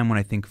at a time when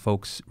I think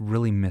folks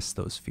really miss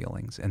those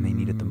feelings and they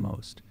need it the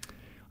most.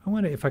 I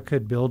wonder if I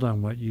could build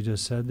on what you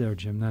just said there,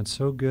 Jim. That's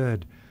so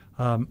good.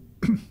 I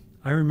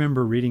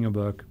remember reading a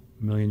book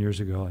a million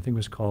years ago. I think it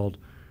was called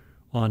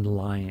On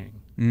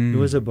Lying. It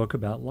was a book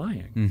about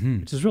lying,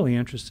 which is really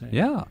interesting.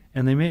 Yeah.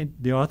 And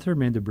the author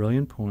made the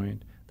brilliant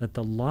point that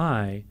the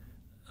lie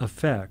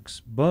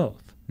affects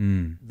both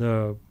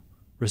the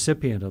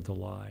recipient of the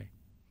lie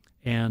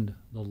and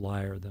the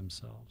liar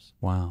themselves.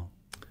 Wow.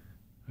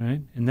 Right?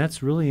 And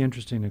that's really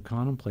interesting to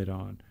contemplate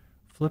on.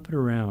 Flip it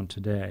around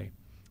today.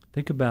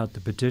 Think about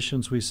the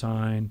petitions we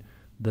sign,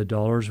 the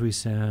dollars we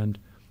send,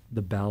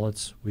 the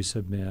ballots we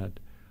submit.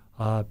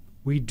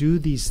 We do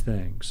these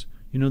things.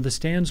 The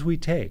stands we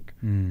take,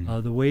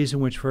 the ways in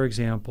which, for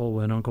example,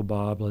 when Uncle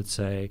Bob, let's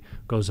say,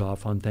 goes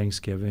off on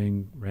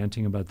Thanksgiving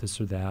ranting about this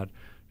or that,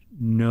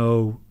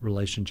 no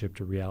relationship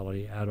to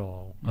reality at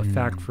all, a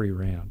fact-free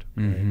rant.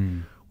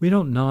 Right? We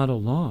don't nod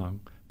along,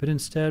 but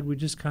instead we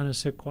just kind of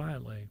sit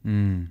quietly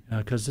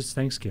because it's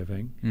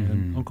Thanksgiving,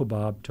 and Uncle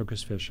Bob took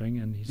us fishing,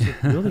 and he's a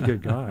really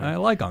good guy. I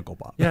like Uncle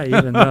Bob. Yeah,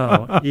 even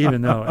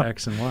though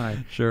X and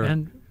Y.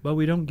 Sure. But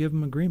we don't give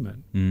him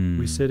agreement.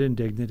 We sit in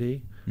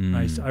dignity.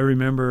 I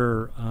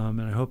remember,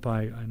 and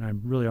I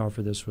really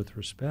offer this with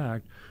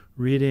respect,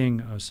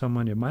 reading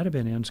someone, it might have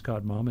been N.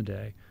 Scott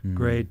Momaday,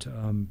 great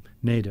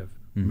Native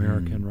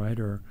American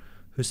writer,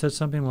 who said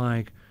something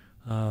like,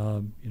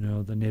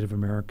 the Native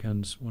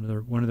Americans, one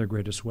of their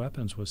greatest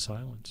weapons was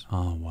silence.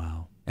 Oh,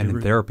 wow. And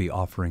in therapy,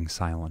 offering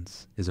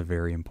silence is a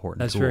very important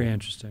That's tool. very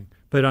interesting.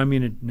 But I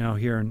mean it now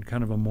here in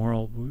kind of a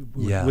moral,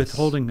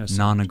 withholding assent.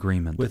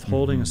 Non-agreement.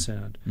 Withholding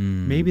assent.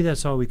 Maybe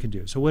that's all we can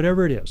do. So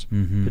whatever it is,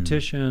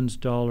 petitions,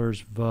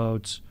 dollars,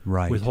 votes,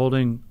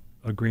 withholding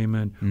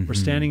agreement, or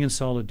standing in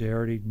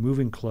solidarity,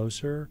 moving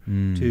closer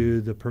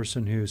to the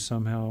person who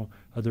somehow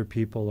other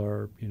people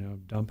are,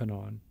 dumping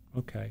on.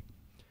 Okay.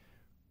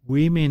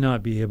 We may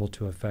not be able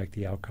to affect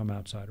the outcome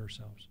outside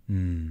ourselves.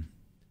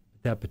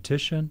 That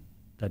petition,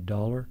 that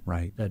dollar,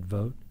 that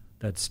vote,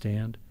 that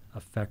stand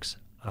affects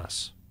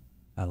us.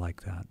 I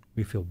like that.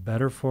 We feel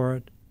better for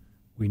it.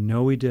 We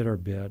know we did our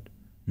bit,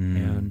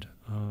 and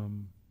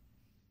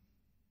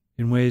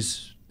in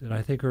ways that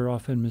I think are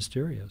often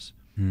mysterious.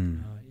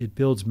 It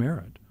builds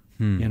merit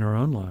in our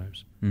own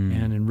lives,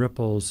 and in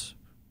ripples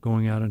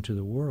going out into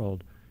the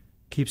world,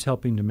 keeps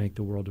helping to make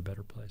the world a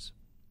better place.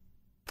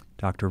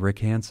 Dr. Rick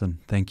Hanson,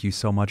 thank you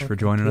so much for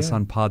joining us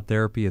on Pod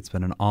Therapy. It's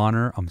been an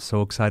honor. I'm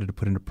so excited to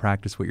put into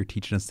practice what you're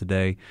teaching us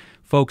today.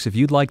 Folks, if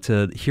you'd like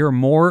to hear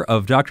more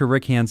of Dr.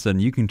 Rick Hanson,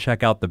 you can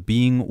check out the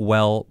Being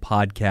Well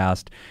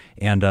podcast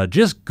and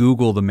just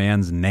Google the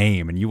man's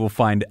name, and you will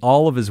find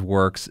all of his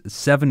works,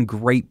 7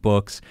 great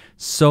books,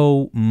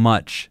 so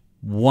much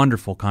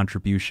wonderful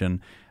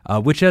contribution.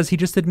 Which, as he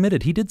just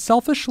admitted, he did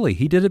selfishly.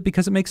 He did it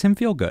because it makes him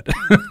feel good.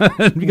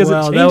 Because it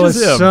changes that was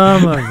him.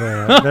 Some of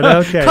it. But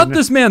okay. Cut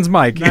this man's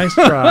mic. Nice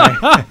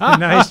try.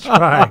 Nice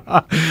try.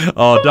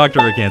 Oh,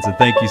 Dr. Rick Hanson,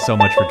 thank you so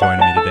much for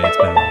joining me today. It's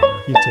been an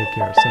honor. You take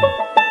care.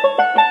 Sam.